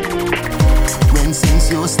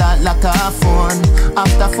 Since you start like a phone,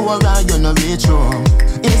 after 4 hours you no reach home.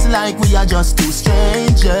 It's like we are just two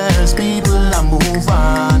strangers. People are move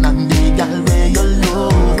on, and the girl where you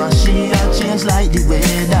love, and she a change like the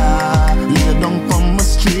weather. You don't come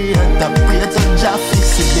straight, I pray to Jah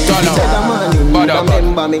fix it. If me dead a man in you, da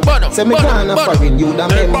remember me. Say me gonna foreign, you da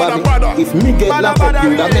remember me. If me get locked up,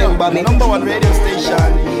 you da remember me. #1 radio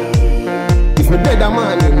station. If me dead a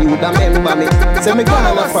man in you, da remember me. Say me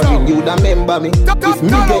gonna foreign, you da remember me. If me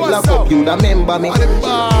get locked up, you da remember me.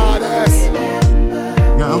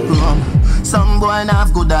 Some boy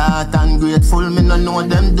have good heart and grateful, me no know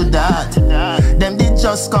them do that. Them did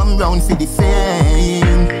just come round for the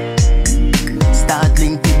fame. Start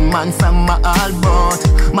linking man from my all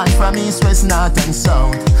but man from east, west, north and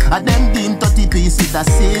south. And them doing 30 pieces of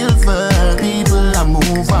silver. People are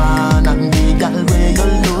move on, and the girl where you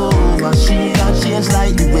love, and she a change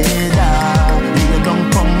like the weather. You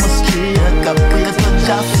don't come straight, I pray for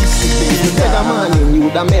justice. If me dead a man in you,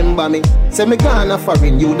 da remember me. Say me gonna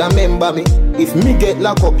foreign, you da remember me. If me get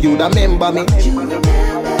locked up, you da remember me.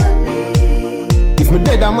 If me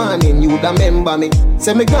dead a man in you, da remember me.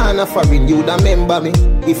 Say me gonna foreign, you da remember me.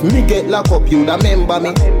 If me get locked up, you da remember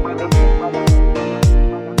me.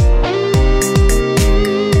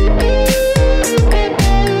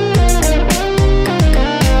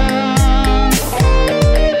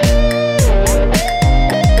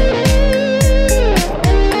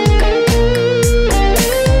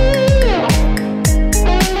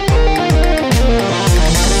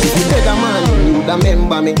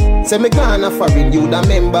 Remember me. Say me gonna foreign, you da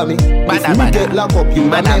remember me. If me get locked up, you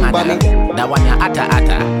da remember me. That one ya atta.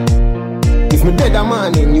 If me dead a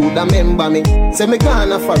man in you, da remember me. Say me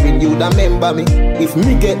gonna foreign, you da remember me. If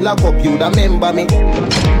me get locked up, you da remember me.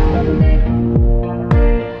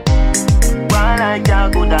 Why like your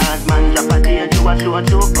good ass man, drop a jail, you a show a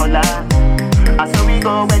chocolate. I saw we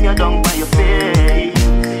go when you're done by your face.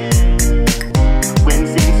 When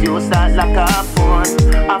since you start like a phone,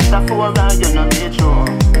 after 4 hours you no reach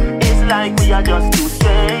home. It's like we are just two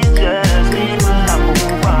strangers. People are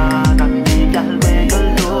move on, and the girl where you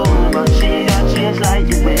love, and she a change like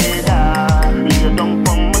the weather. You don't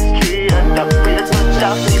come straight, I pray to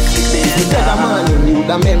Jah fix it. If me dead a man in you,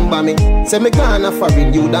 da remember me. Say me gonna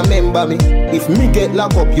foreign, you da remember me. If me get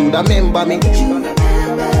locked up, you da remember me.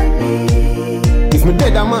 If me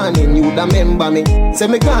dead a man in you, da remember me. Say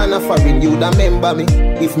me gonna foreign, you da remember me.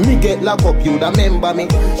 If me get locked up, you da remember me.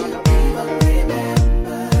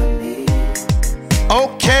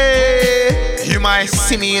 might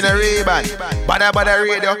see me in a Ray-Ban. Badda Badda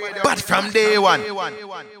Radio, but from day one.